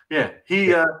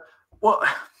 Yeah, well,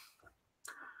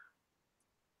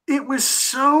 it was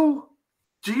so.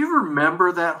 Do you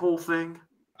remember that whole thing?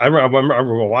 I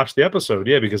remember watched the episode,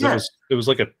 because it was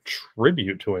like a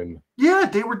tribute to him. Yeah,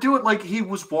 they were doing like he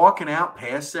was walking out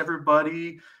past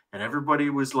everybody, and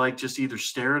everybody was like just either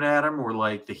staring at him or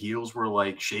like the heels were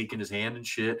like shaking his hand and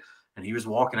shit. And he was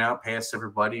walking out past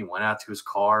everybody and went out to his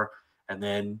car, and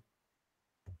then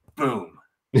boom.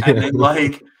 And then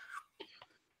like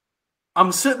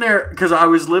I'm sitting there because I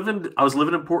was living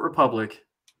in Port Republic.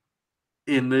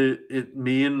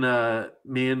 Me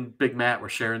and Big Matt were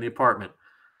sharing the apartment.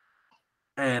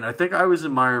 And I think I was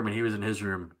in my room and he was in his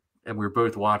room, and we were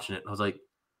both watching it. And I was like,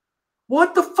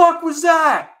 "What the fuck was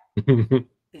that?" And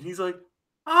he's like,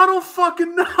 "I don't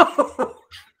fucking know."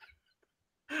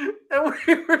 And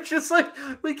we were just like,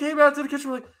 we came out to the kitchen,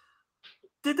 we're like,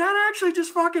 "Did that actually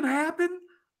just fucking happen?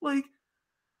 Like,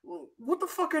 what the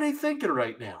fuck are they thinking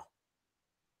right now?"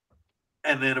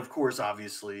 And then, of course,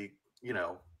 obviously, we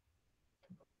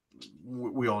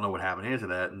all know what happened after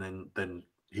that. And then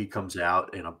he comes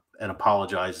out and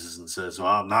apologizes and says, "Well,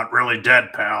 I'm not really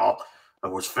dead, pal. That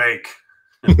was fake."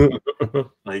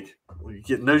 Like, you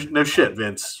get no shit,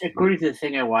 Vince. According to the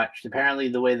thing I watched, apparently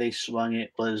the way they swung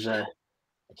it was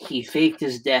he faked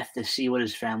his death to see what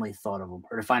his family thought of him,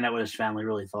 or to find out what his family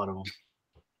really thought of him.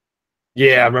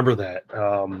 Yeah, I remember that.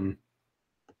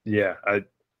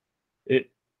 It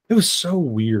was so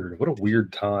weird. What a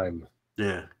weird time.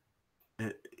 Yeah.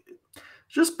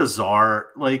 Just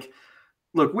bizarre. Like,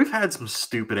 look, we've had some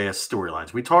stupid ass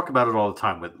storylines. We talk about it all the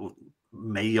time. With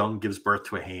Mae Young gives birth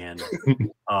to a hand.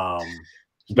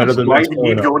 Better than why didn't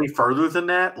you go any further than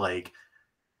that? Like,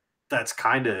 that's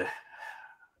kind of.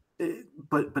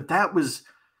 But that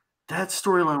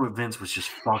storyline with Vince was just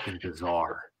fucking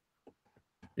bizarre.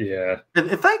 Yeah.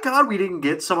 And thank God we didn't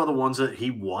get some of the ones that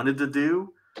he wanted to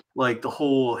do, like the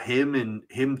whole him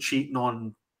cheating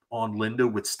on Linda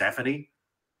with Stephanie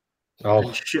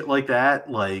and shit like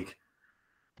that. Like,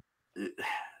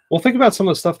 well, think about some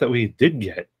of the stuff that we did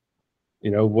get. You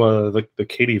know, the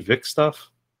Katie Vick stuff.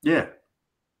 Yeah.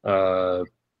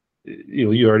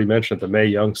 You already mentioned the Mae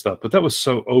Young stuff, but that was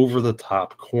so over the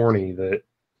top corny that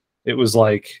it was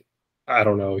like, I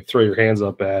don't know, throw your hands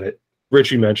up at it.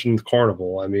 Richie mentioned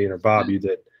Carnival. I mean, or Bob, you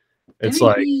did. It's Didn't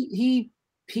like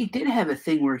he did have a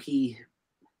thing where he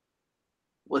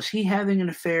having an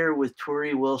affair with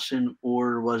Tori Wilson,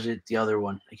 or was it the other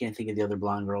one? I can't think of the other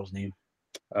blonde girl's name.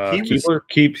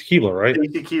 Keebler, right?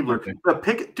 Keebler.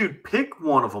 Okay. Pick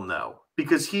one of them though,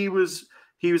 because he was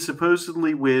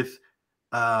supposedly with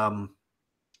Trish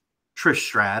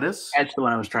Stratus. That's the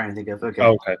one I was trying to think of. Okay.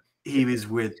 Oh, okay. He was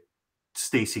with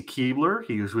Stacy Keebler.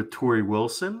 He was with Tori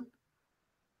Wilson.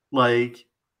 Like,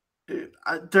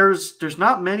 there's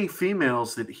not many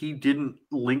females that he didn't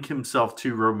link himself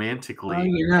to romantically. Well,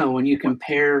 you know, when you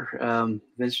compare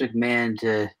Vince McMahon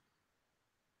to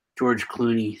George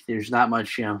Clooney, there's not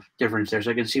much difference there.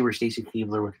 So I can see where Stacy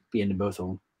Keebler would be into both of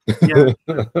them.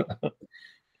 Yeah.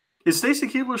 Is Stacy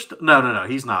Keebler still? No.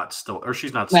 He's not still, or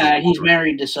she's not still. Nah, he's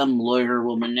married to some lawyer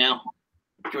woman now,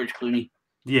 George Clooney.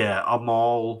 Yeah,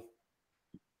 Amal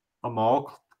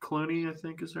Clooney, I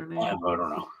think is her name. I don't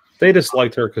know. They just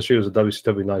liked her because she was a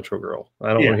WCW Nitro girl.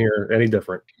 I don't want to hear any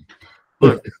different.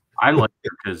 Look, I liked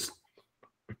her because,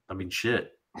 I mean,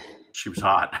 shit, she was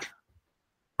hot.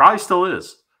 Probably still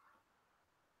is.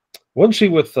 Wasn't she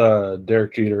with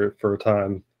Derek Jeter for a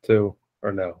time too,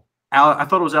 or no? I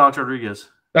thought it was Alex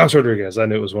Rodriguez. Alex Rodriguez. I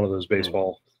knew it was one of those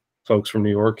baseball folks from New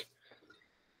York.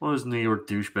 One of those New York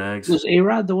douchebags. Was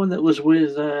A-Rod the one that was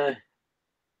with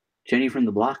Jenny from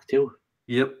the Block too?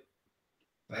 Yep.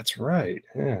 That's right.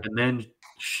 Yeah. And then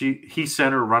he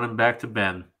sent her running back to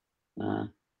Ben. And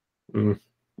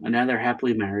now they're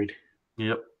happily married.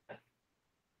 Yep.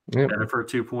 Jennifer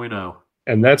 2.0.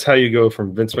 And that's how you go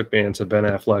from Vince McMahon to Ben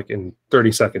Affleck in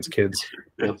 30 seconds, kids.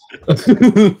 Yep.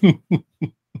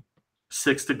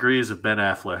 6 degrees of Ben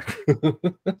Affleck.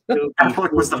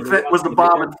 Affleck was the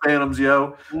Bob and Phantoms,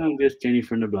 yo. I'm just Jenny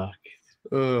from the Block.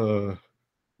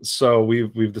 So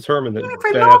we've determined that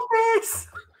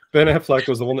Ben Affleck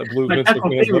was the one that blew Vince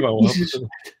McMahon's limo up.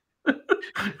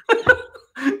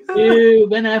 Ew,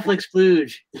 Ben Affleck's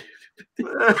splooge.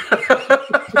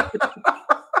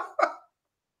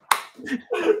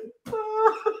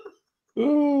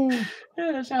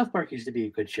 Yeah, South Park used to be a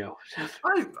good show.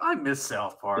 I miss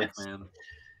South Park, man.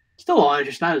 Still on,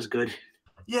 just not as good.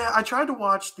 Yeah, I tried to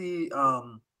watch the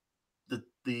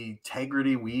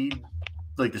Integrity Weed,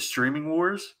 like the streaming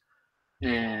wars.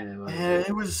 Yeah,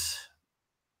 it was.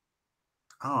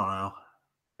 I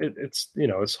don't know. It's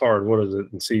it's hard. What is it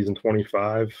in season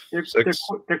 25?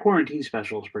 Their quarantine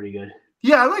special is pretty good.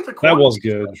 Yeah, I like the that was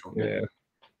good. Special. Yeah,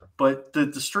 but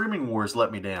the streaming wars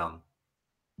let me down.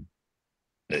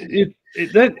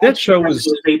 That show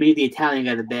was they made the Italian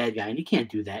guy the bad guy, and you can't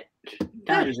do that.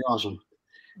 That is awesome.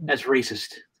 That's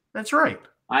racist. That's right.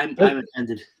 I'm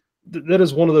offended. That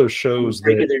is one of those shows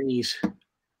that their knees.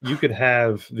 You could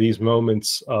have these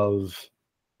moments of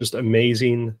just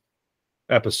amazing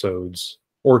episodes,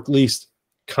 or at least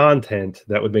content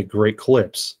that would make great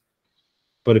clips.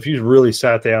 But if you really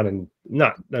sat down and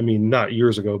not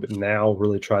years ago, but now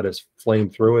really try to flame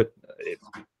through it,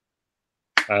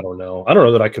 I don't know. I don't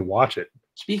know that I can watch it.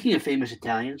 Speaking of famous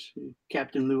Italians,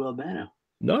 Captain Lou Albano.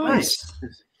 Nice.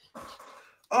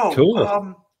 Oh,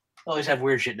 cool. Always have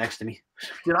weird shit next to me.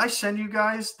 Did I send you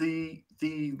guys the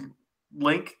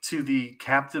link to the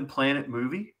Captain Planet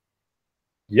movie?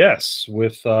 Yes,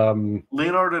 with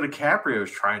Leonardo DiCaprio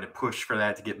is trying to push for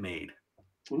that to get made.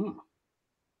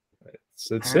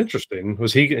 It's interesting.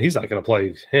 He's not going to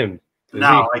play him?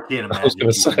 No, I can't imagine. I was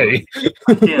going to say.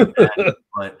 I can't imagine,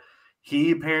 but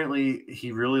he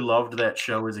really loved that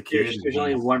show as a kid. There's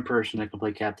only one person that can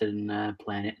play Captain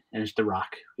Planet, and it's The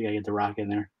Rock. We gotta get The Rock in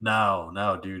there.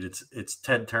 No, dude, it's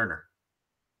Ted Turner.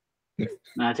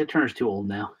 No, Ted Turner's too old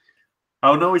now.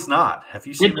 Oh no, he's not. Have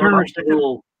you seen Ted Turner's the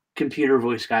little computer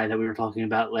voice guy that we were talking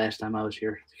about last time I was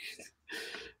here?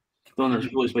 The one that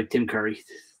was voiced by Tim Curry.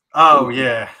 Oh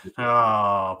yeah.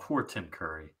 Oh, poor Tim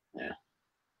Curry. Yeah.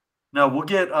 No, we'll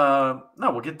get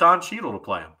Don Cheadle to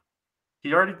play him.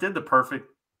 He already did the perfect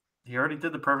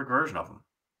version of him.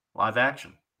 Live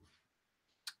action.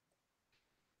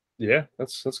 Yeah,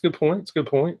 that's a good point. It's a good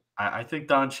point. I think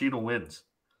Don Cheadle wins.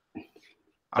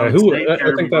 I think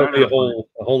that would be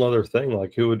a whole other thing.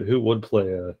 Like who would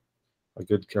play a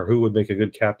good, or who would make a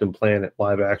good Captain Planet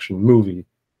live action movie?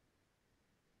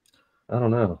 I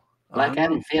don't know. Black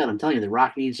Adam failed. I'm telling you, The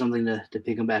Rock needs something to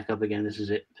pick him back up again. This is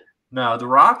it. No, The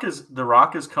Rock is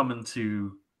coming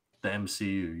to the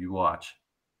MCU. You watch.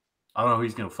 I don't know who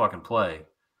he's gonna fucking play,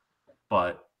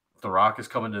 but The Rock is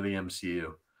coming to the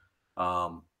MCU.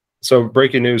 So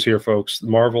breaking news here, folks.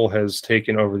 Marvel has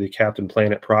taken over the Captain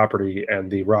Planet property, and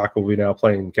The Rock will be now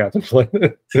playing Captain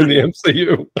Planet in the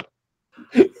MCU.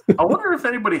 I wonder if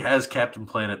anybody has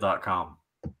CaptainPlanet.com.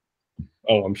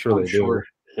 Oh, I'm sure they do.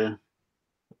 Yeah.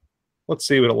 Let's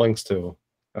see what it links to.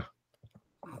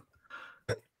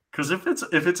 Because if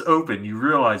it's open, you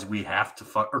realize we have to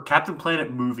fuck or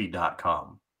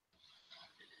CaptainPlanetMovie.com.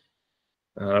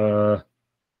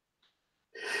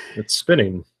 It's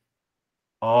spinning.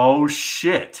 Oh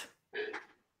shit!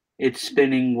 It's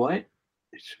spinning what?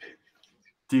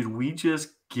 Did we just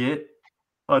get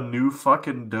a new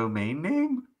fucking domain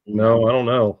name? No, I don't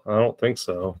know. I don't think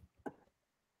so.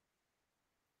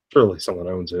 Surely someone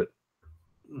owns it.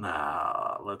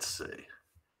 Nah, let's see.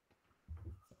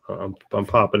 I'm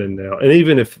popping in now, and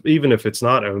even if it's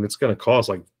not owned, it's going to cost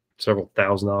like several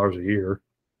 $1,000s a year.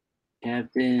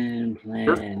 Captain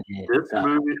Planet. This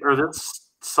movie or this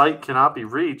site cannot be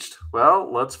reached.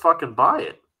 Well, let's fucking buy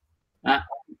it.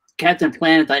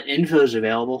 CaptainPlanet.info is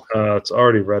available. It's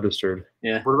already registered.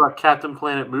 Yeah. What about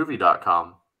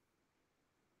CaptainPlanetMovie.com?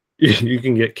 You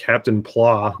can get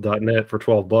CaptainPlaw.net for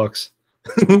 $12.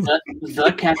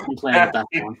 The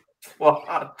CaptainPlanet.com.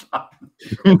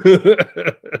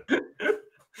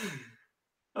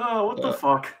 Oh, what the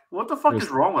fuck? What the fuck is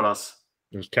wrong with us?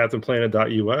 There's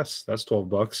CaptainPlanet.us. That's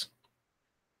 $12.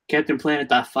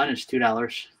 CaptainPlanet.fun is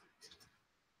 $2.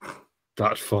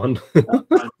 .fun.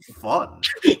 Fun.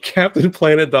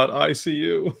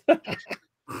 CaptainPlanet.icu.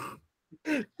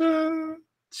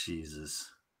 Jesus.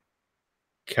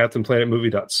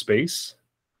 CaptainPlanetMovie.space.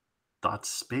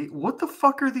 .space. What the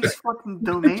fuck are these fucking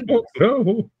domains? I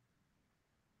don't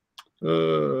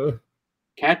know.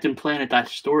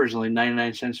 CaptainPlanet.store is only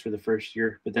 99 cents for the first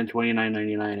year, but then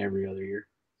 $29.99 every other year.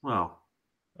 Wow.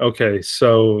 Okay,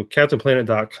 so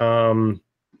CaptainPlanet.com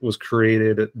was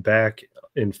created back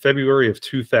in February of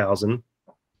 2000.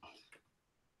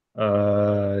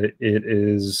 It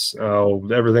is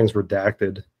everything's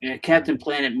redacted. Yeah, Captain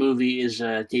Planet movie is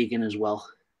taken as well.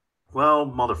 Well,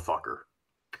 motherfucker.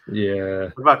 Yeah.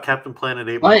 What about Captain Planet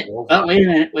 8? Wait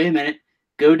a minute.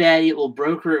 GoDaddy will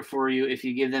broker it for you if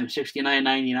you give them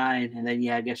 $69.99, and then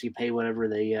I guess you pay whatever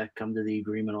they come to the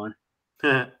agreement on.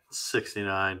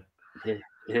 $69.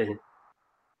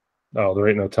 Oh, there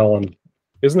ain't no telling.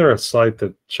 Isn't there a site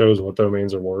that shows what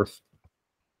domains are worth?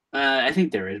 I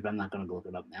think there is, but I'm not going to look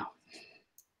it up now.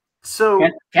 So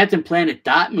Captain Planet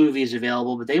 .movie is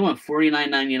available, but they want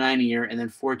 $49.99 a year and then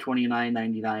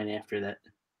 $429.99 after that.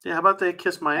 Yeah, how about they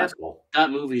kiss my asshole?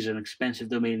 .movie is an expensive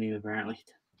domain name, apparently.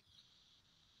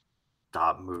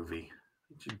 .movie.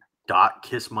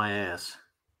 Kiss my ass.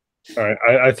 All right,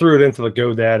 I threw it into the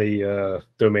GoDaddy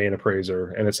domain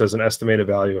appraiser, and it says an estimated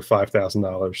value of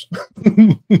 $5,000.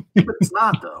 But it's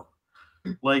not, though.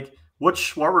 Like, what's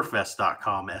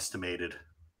Schwarberfest.com estimated?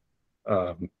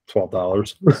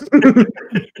 $12.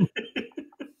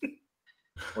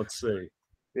 Let's see.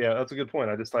 Yeah, that's a good point.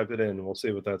 I just typed it in, and we'll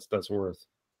see what that's worth.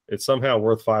 It's somehow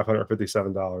worth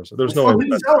 $557. There's no way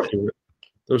that's accurate.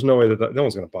 There's no way that no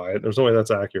one's going to buy it. There's no way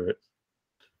that's accurate.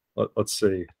 Let's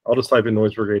see. I'll just type in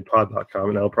noisebrigadepod.com,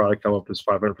 and that'll probably come up as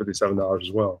 $557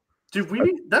 as well. Dude,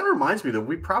 that reminds me, though,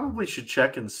 we probably should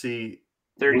check and see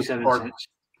 37 cents.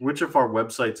 Which of our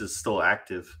websites is still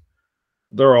active.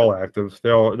 They're all active.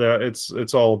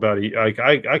 It's all about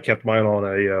I kept mine on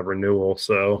a renewal.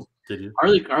 So did you?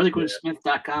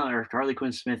 HarleyQuinnSmith.com or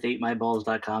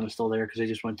HarleyQuinnSmith8myballs.com is still there because I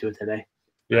just went to it today.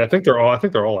 Yeah, I think they're all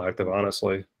active.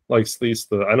 Honestly, like at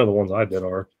least I know the ones I did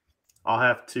are.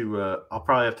 I'll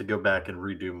probably have to go back and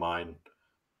redo mine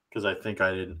because I think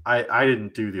I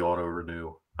didn't do the auto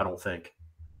renew. I don't think.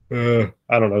 I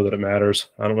don't know that it matters.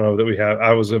 I don't know that we have.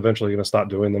 I was eventually going to stop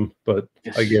doing them, but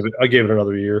yes. I gave it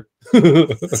another year.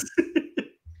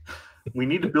 We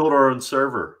need to build our own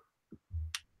server.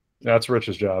 That's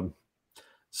Rich's job.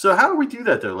 So how do we do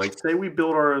that though? Like, say we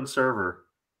build our own server,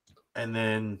 and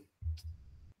then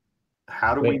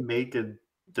how do we make a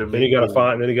domain? Then you got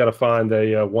to find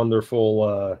a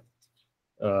wonderful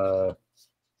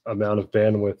amount of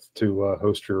bandwidth to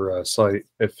host your site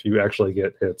if you actually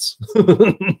get hits.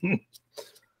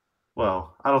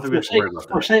 Well, I don't think we have to worry about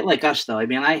that. For a site like us, though, I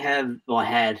mean, I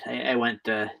went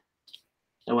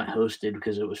hosted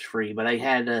because it was free, but I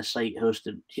had a site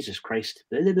hosted. Jesus Christ,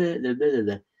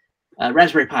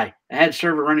 Raspberry Pi. I had a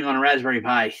server running on a Raspberry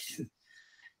Pi,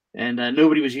 and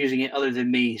nobody was using it other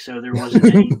than me, so there wasn't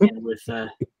any bandwidth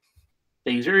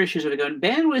things. There are issues with it going.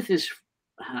 Bandwidth is,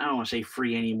 I don't want to say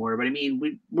free anymore, but I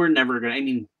mean, we're never going to, I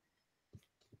mean,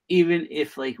 even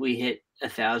if like we hit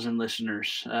 1,000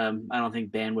 listeners, I don't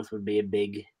think bandwidth would be a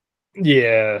big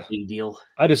deal.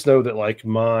 I just know that like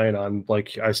mine,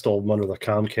 I still am under the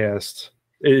Comcast.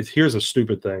 Here's a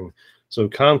stupid thing. So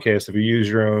Comcast, if you use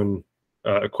your own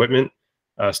equipment,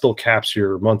 still caps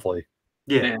your monthly.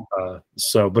 Yeah.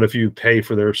 But if you pay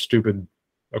for their stupid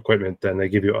equipment, then they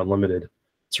give you unlimited.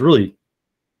 It's a really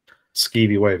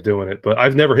skeevy way of doing it. But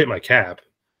I've never hit my cap.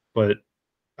 But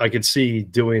I could see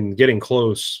getting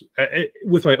close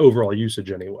with my overall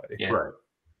usage anyway. Yeah. Right.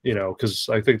 You know, because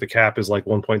I think the cap is like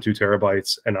 1.2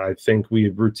 terabytes, and I think we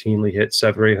routinely hit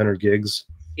 700 or 800 gigs.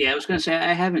 Yeah, I was gonna say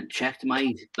I haven't checked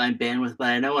my bandwidth, but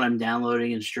I know what I'm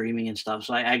downloading and streaming and stuff,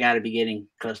 so I got to be getting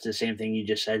close to the same thing you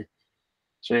just said.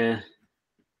 So yeah,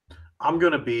 I'm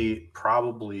gonna be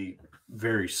probably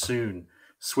very soon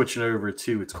switching over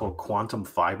to it's called Quantum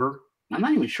Fiber. I'm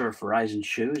not even sure if Verizon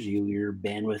shows you your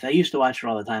bandwidth. I used to watch it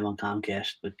all the time on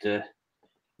Comcast, but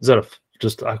is that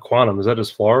just a Quantum? Is that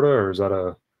just Florida, or is that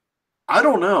a? I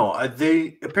don't know.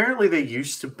 They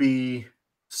used to be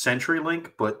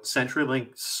CenturyLink, but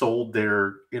CenturyLink sold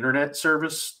their internet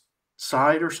service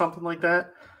side or something like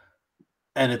that,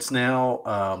 and it's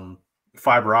now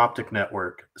fiber optic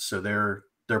network. So they're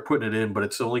putting it in, but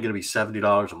it's only going to be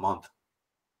 $70 a month.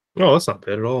 Oh, that's not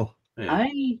bad at all. Yeah.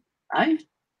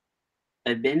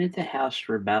 I've been at the house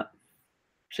for about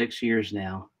 6 years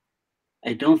now.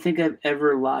 I don't think I've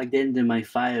ever logged into my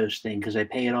FiOS thing because I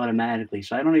pay it automatically.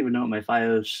 So I don't even know what my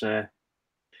FiOS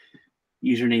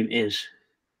username is.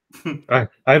 I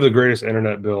have the greatest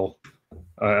internet bill.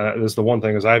 That's the one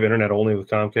thing is I have internet only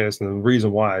with Comcast, and the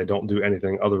reason why I don't do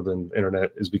anything other than internet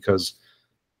is because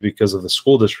of the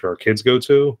school district our kids go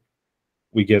to.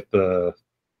 We get the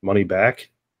money back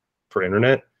for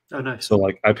internet. Oh, nice. So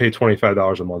like I pay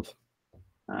 $25 a month,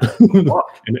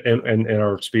 and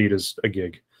our speed is a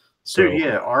gig. So dude,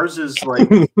 yeah, ours is like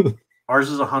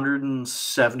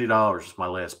 $170 is my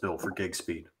last bill for gig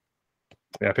speed.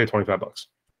 Yeah, I pay $25.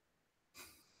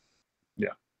 Yeah.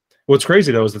 What's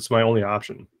crazy though is it's my only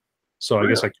option. So I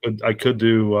guess I could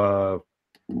do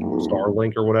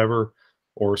Starlink or whatever,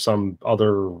 or some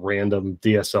other random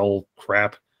DSL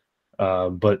crap.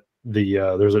 But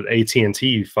there's an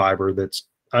AT&T fiber that's,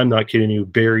 I'm not kidding you,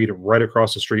 buried right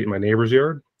across the street in my neighbor's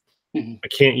yard. Mm-hmm. I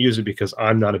can't use it because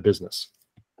I'm not a business.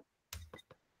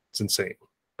 It's insane.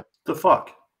 The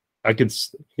fuck? I could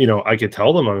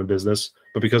tell them I'm a business,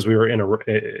 but because we were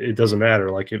it doesn't matter.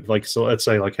 So let's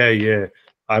say like, hey, yeah,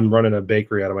 I'm running a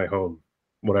bakery out of my home,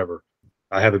 whatever.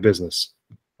 I have a business.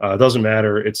 It doesn't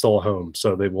matter. It's still a home,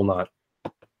 so they will not.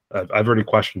 I've already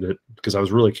questioned it because I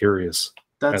was really curious,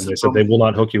 and they said they will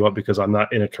not hook you up because I'm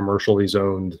not in a commercially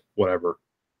zoned whatever.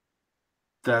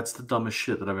 That's the dumbest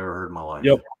shit that I've ever heard in my life.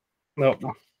 Yep. No.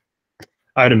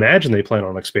 I'd imagine they plan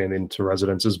on expanding to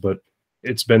residences, but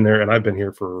it's been there, and I've been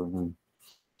here in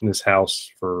this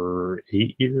house for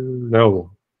 8 years.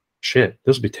 No, shit,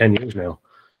 this will be 10 years now.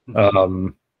 Mm-hmm.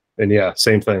 And yeah,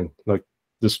 same thing. Like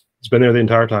this, it's been there the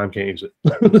entire time. Can't use it.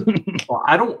 Well,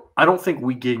 I don't think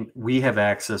we have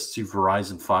access to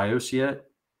Verizon FiOS yet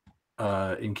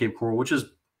in Cape Coral, which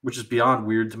is beyond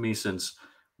weird to me since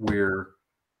we're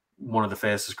one of the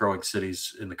fastest growing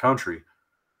cities in the country.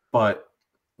 But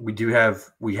we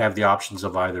have the options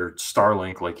of either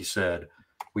Starlink, like you said.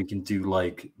 We can do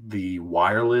like the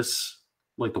wireless,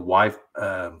 like the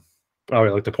Wi-Fi.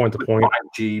 Like the point-to-point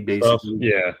 5G,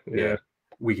 basically. Yeah.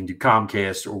 We can do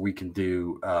Comcast, or we can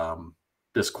do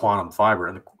this Quantum Fiber.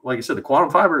 And like I said, the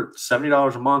Quantum Fiber,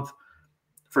 $70 a month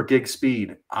for gig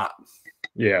speed.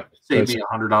 Save me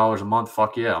 $100 a month.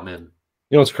 Fuck yeah, I'm in.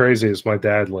 You know what's crazy is my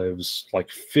dad lives like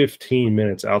 15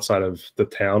 minutes outside of the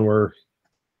town where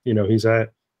he's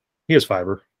at. He has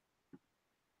fiber.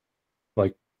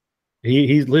 Like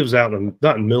he lives out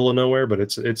not in the middle of nowhere, but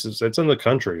it's in the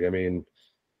country. I mean,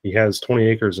 he has 20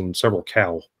 acres and several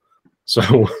cow.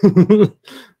 So,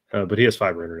 but he has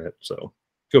fiber internet. So,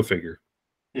 go figure.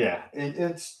 Yeah,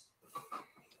 it's.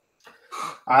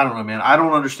 I don't know, man. I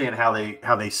don't understand how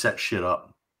they set shit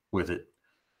up with it.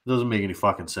 It doesn't make any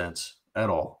fucking sense at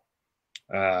all.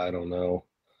 I don't know.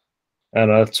 And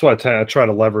that's why I try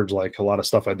to leverage like a lot of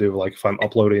stuff I do. Like if I'm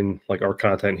uploading like our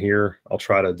content here, I'll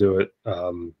try to do it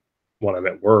when I'm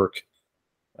at work,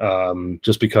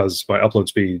 just because my upload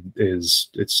speed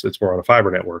it's more on a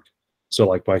fiber network. So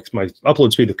like my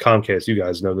upload speed of Comcast, you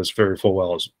guys know this very full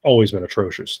well, has always been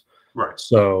atrocious. Right.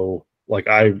 So like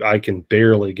I can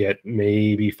barely get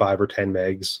maybe 5 or 10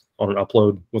 megs on an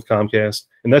upload with Comcast,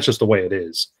 and that's just the way it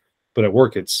is. But at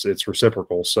work, it's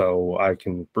reciprocal, so I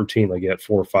can routinely get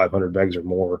 400 or 500 megs or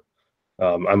more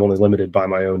I'm only limited by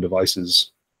my own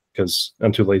devices because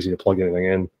I'm too lazy to plug anything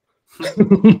in.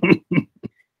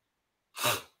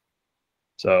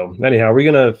 So anyhow, are we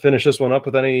gonna finish this one up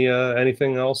with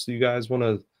anything else you guys want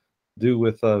to do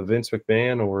with Vince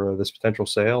McMahon or this potential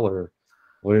sale, or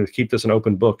we're gonna keep this an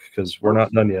open book because we're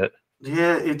not done yet?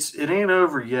 Yeah, it ain't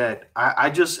over yet. I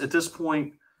just, at this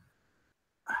point,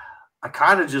 I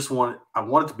kind of just want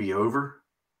it to be over.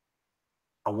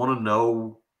 I want to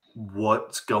know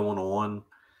what's going on.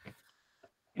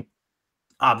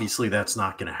 Obviously, that's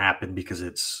not going to happen because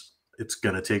it's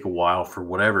going to take a while for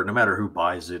whatever, no matter who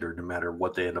buys it or no matter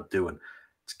what they end up doing.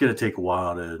 It's going to take a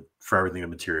while for everything to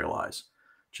materialize.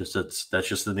 That's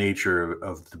just the nature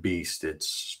of the beast.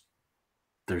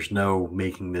 There's no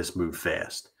making this move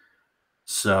fast.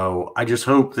 So I just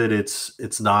hope that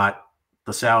it's not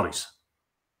the Saudis.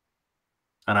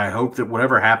 And I hope that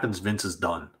whatever happens, Vince is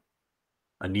done.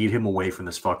 I need him away from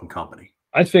this fucking company.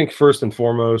 I think first and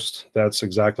foremost, that's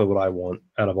exactly what I want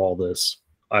out of all this.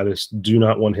 I just do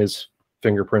not want his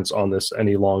fingerprints on this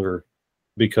any longer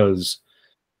because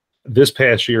this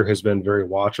past year has been very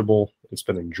watchable. It's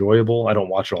been enjoyable. I don't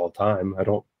watch it all the time.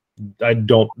 I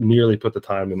don't nearly put the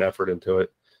time and effort into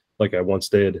it like I once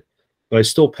did, but I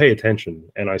still pay attention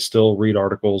and I still read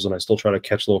articles and I still try to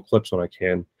catch little clips when I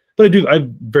can. But I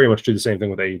very much do the same thing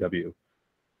with AEW.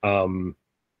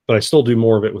 But I still do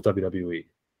more of it with WWE.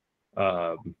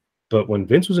 But when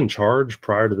Vince was in charge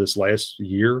prior to this last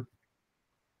year,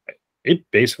 it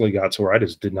basically got to where I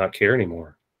just did not care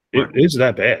anymore. It is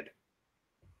that bad,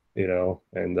 and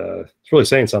it's really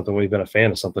saying something when you've been a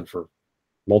fan of something for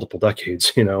multiple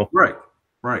decades,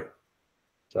 Right.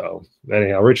 So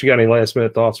anyhow, Rich, you got any last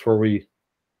minute thoughts before we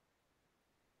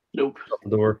Nope. Out the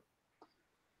door?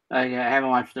 I haven't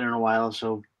watched it in a while,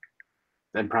 so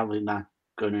I'm probably not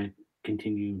going to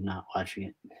continue not watching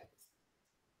it.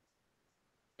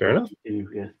 Fair enough.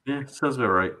 Yeah, sounds about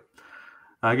right.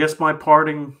 I guess my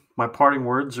parting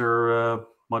words are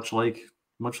much like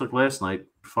last night.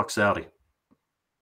 Fuck Saudi.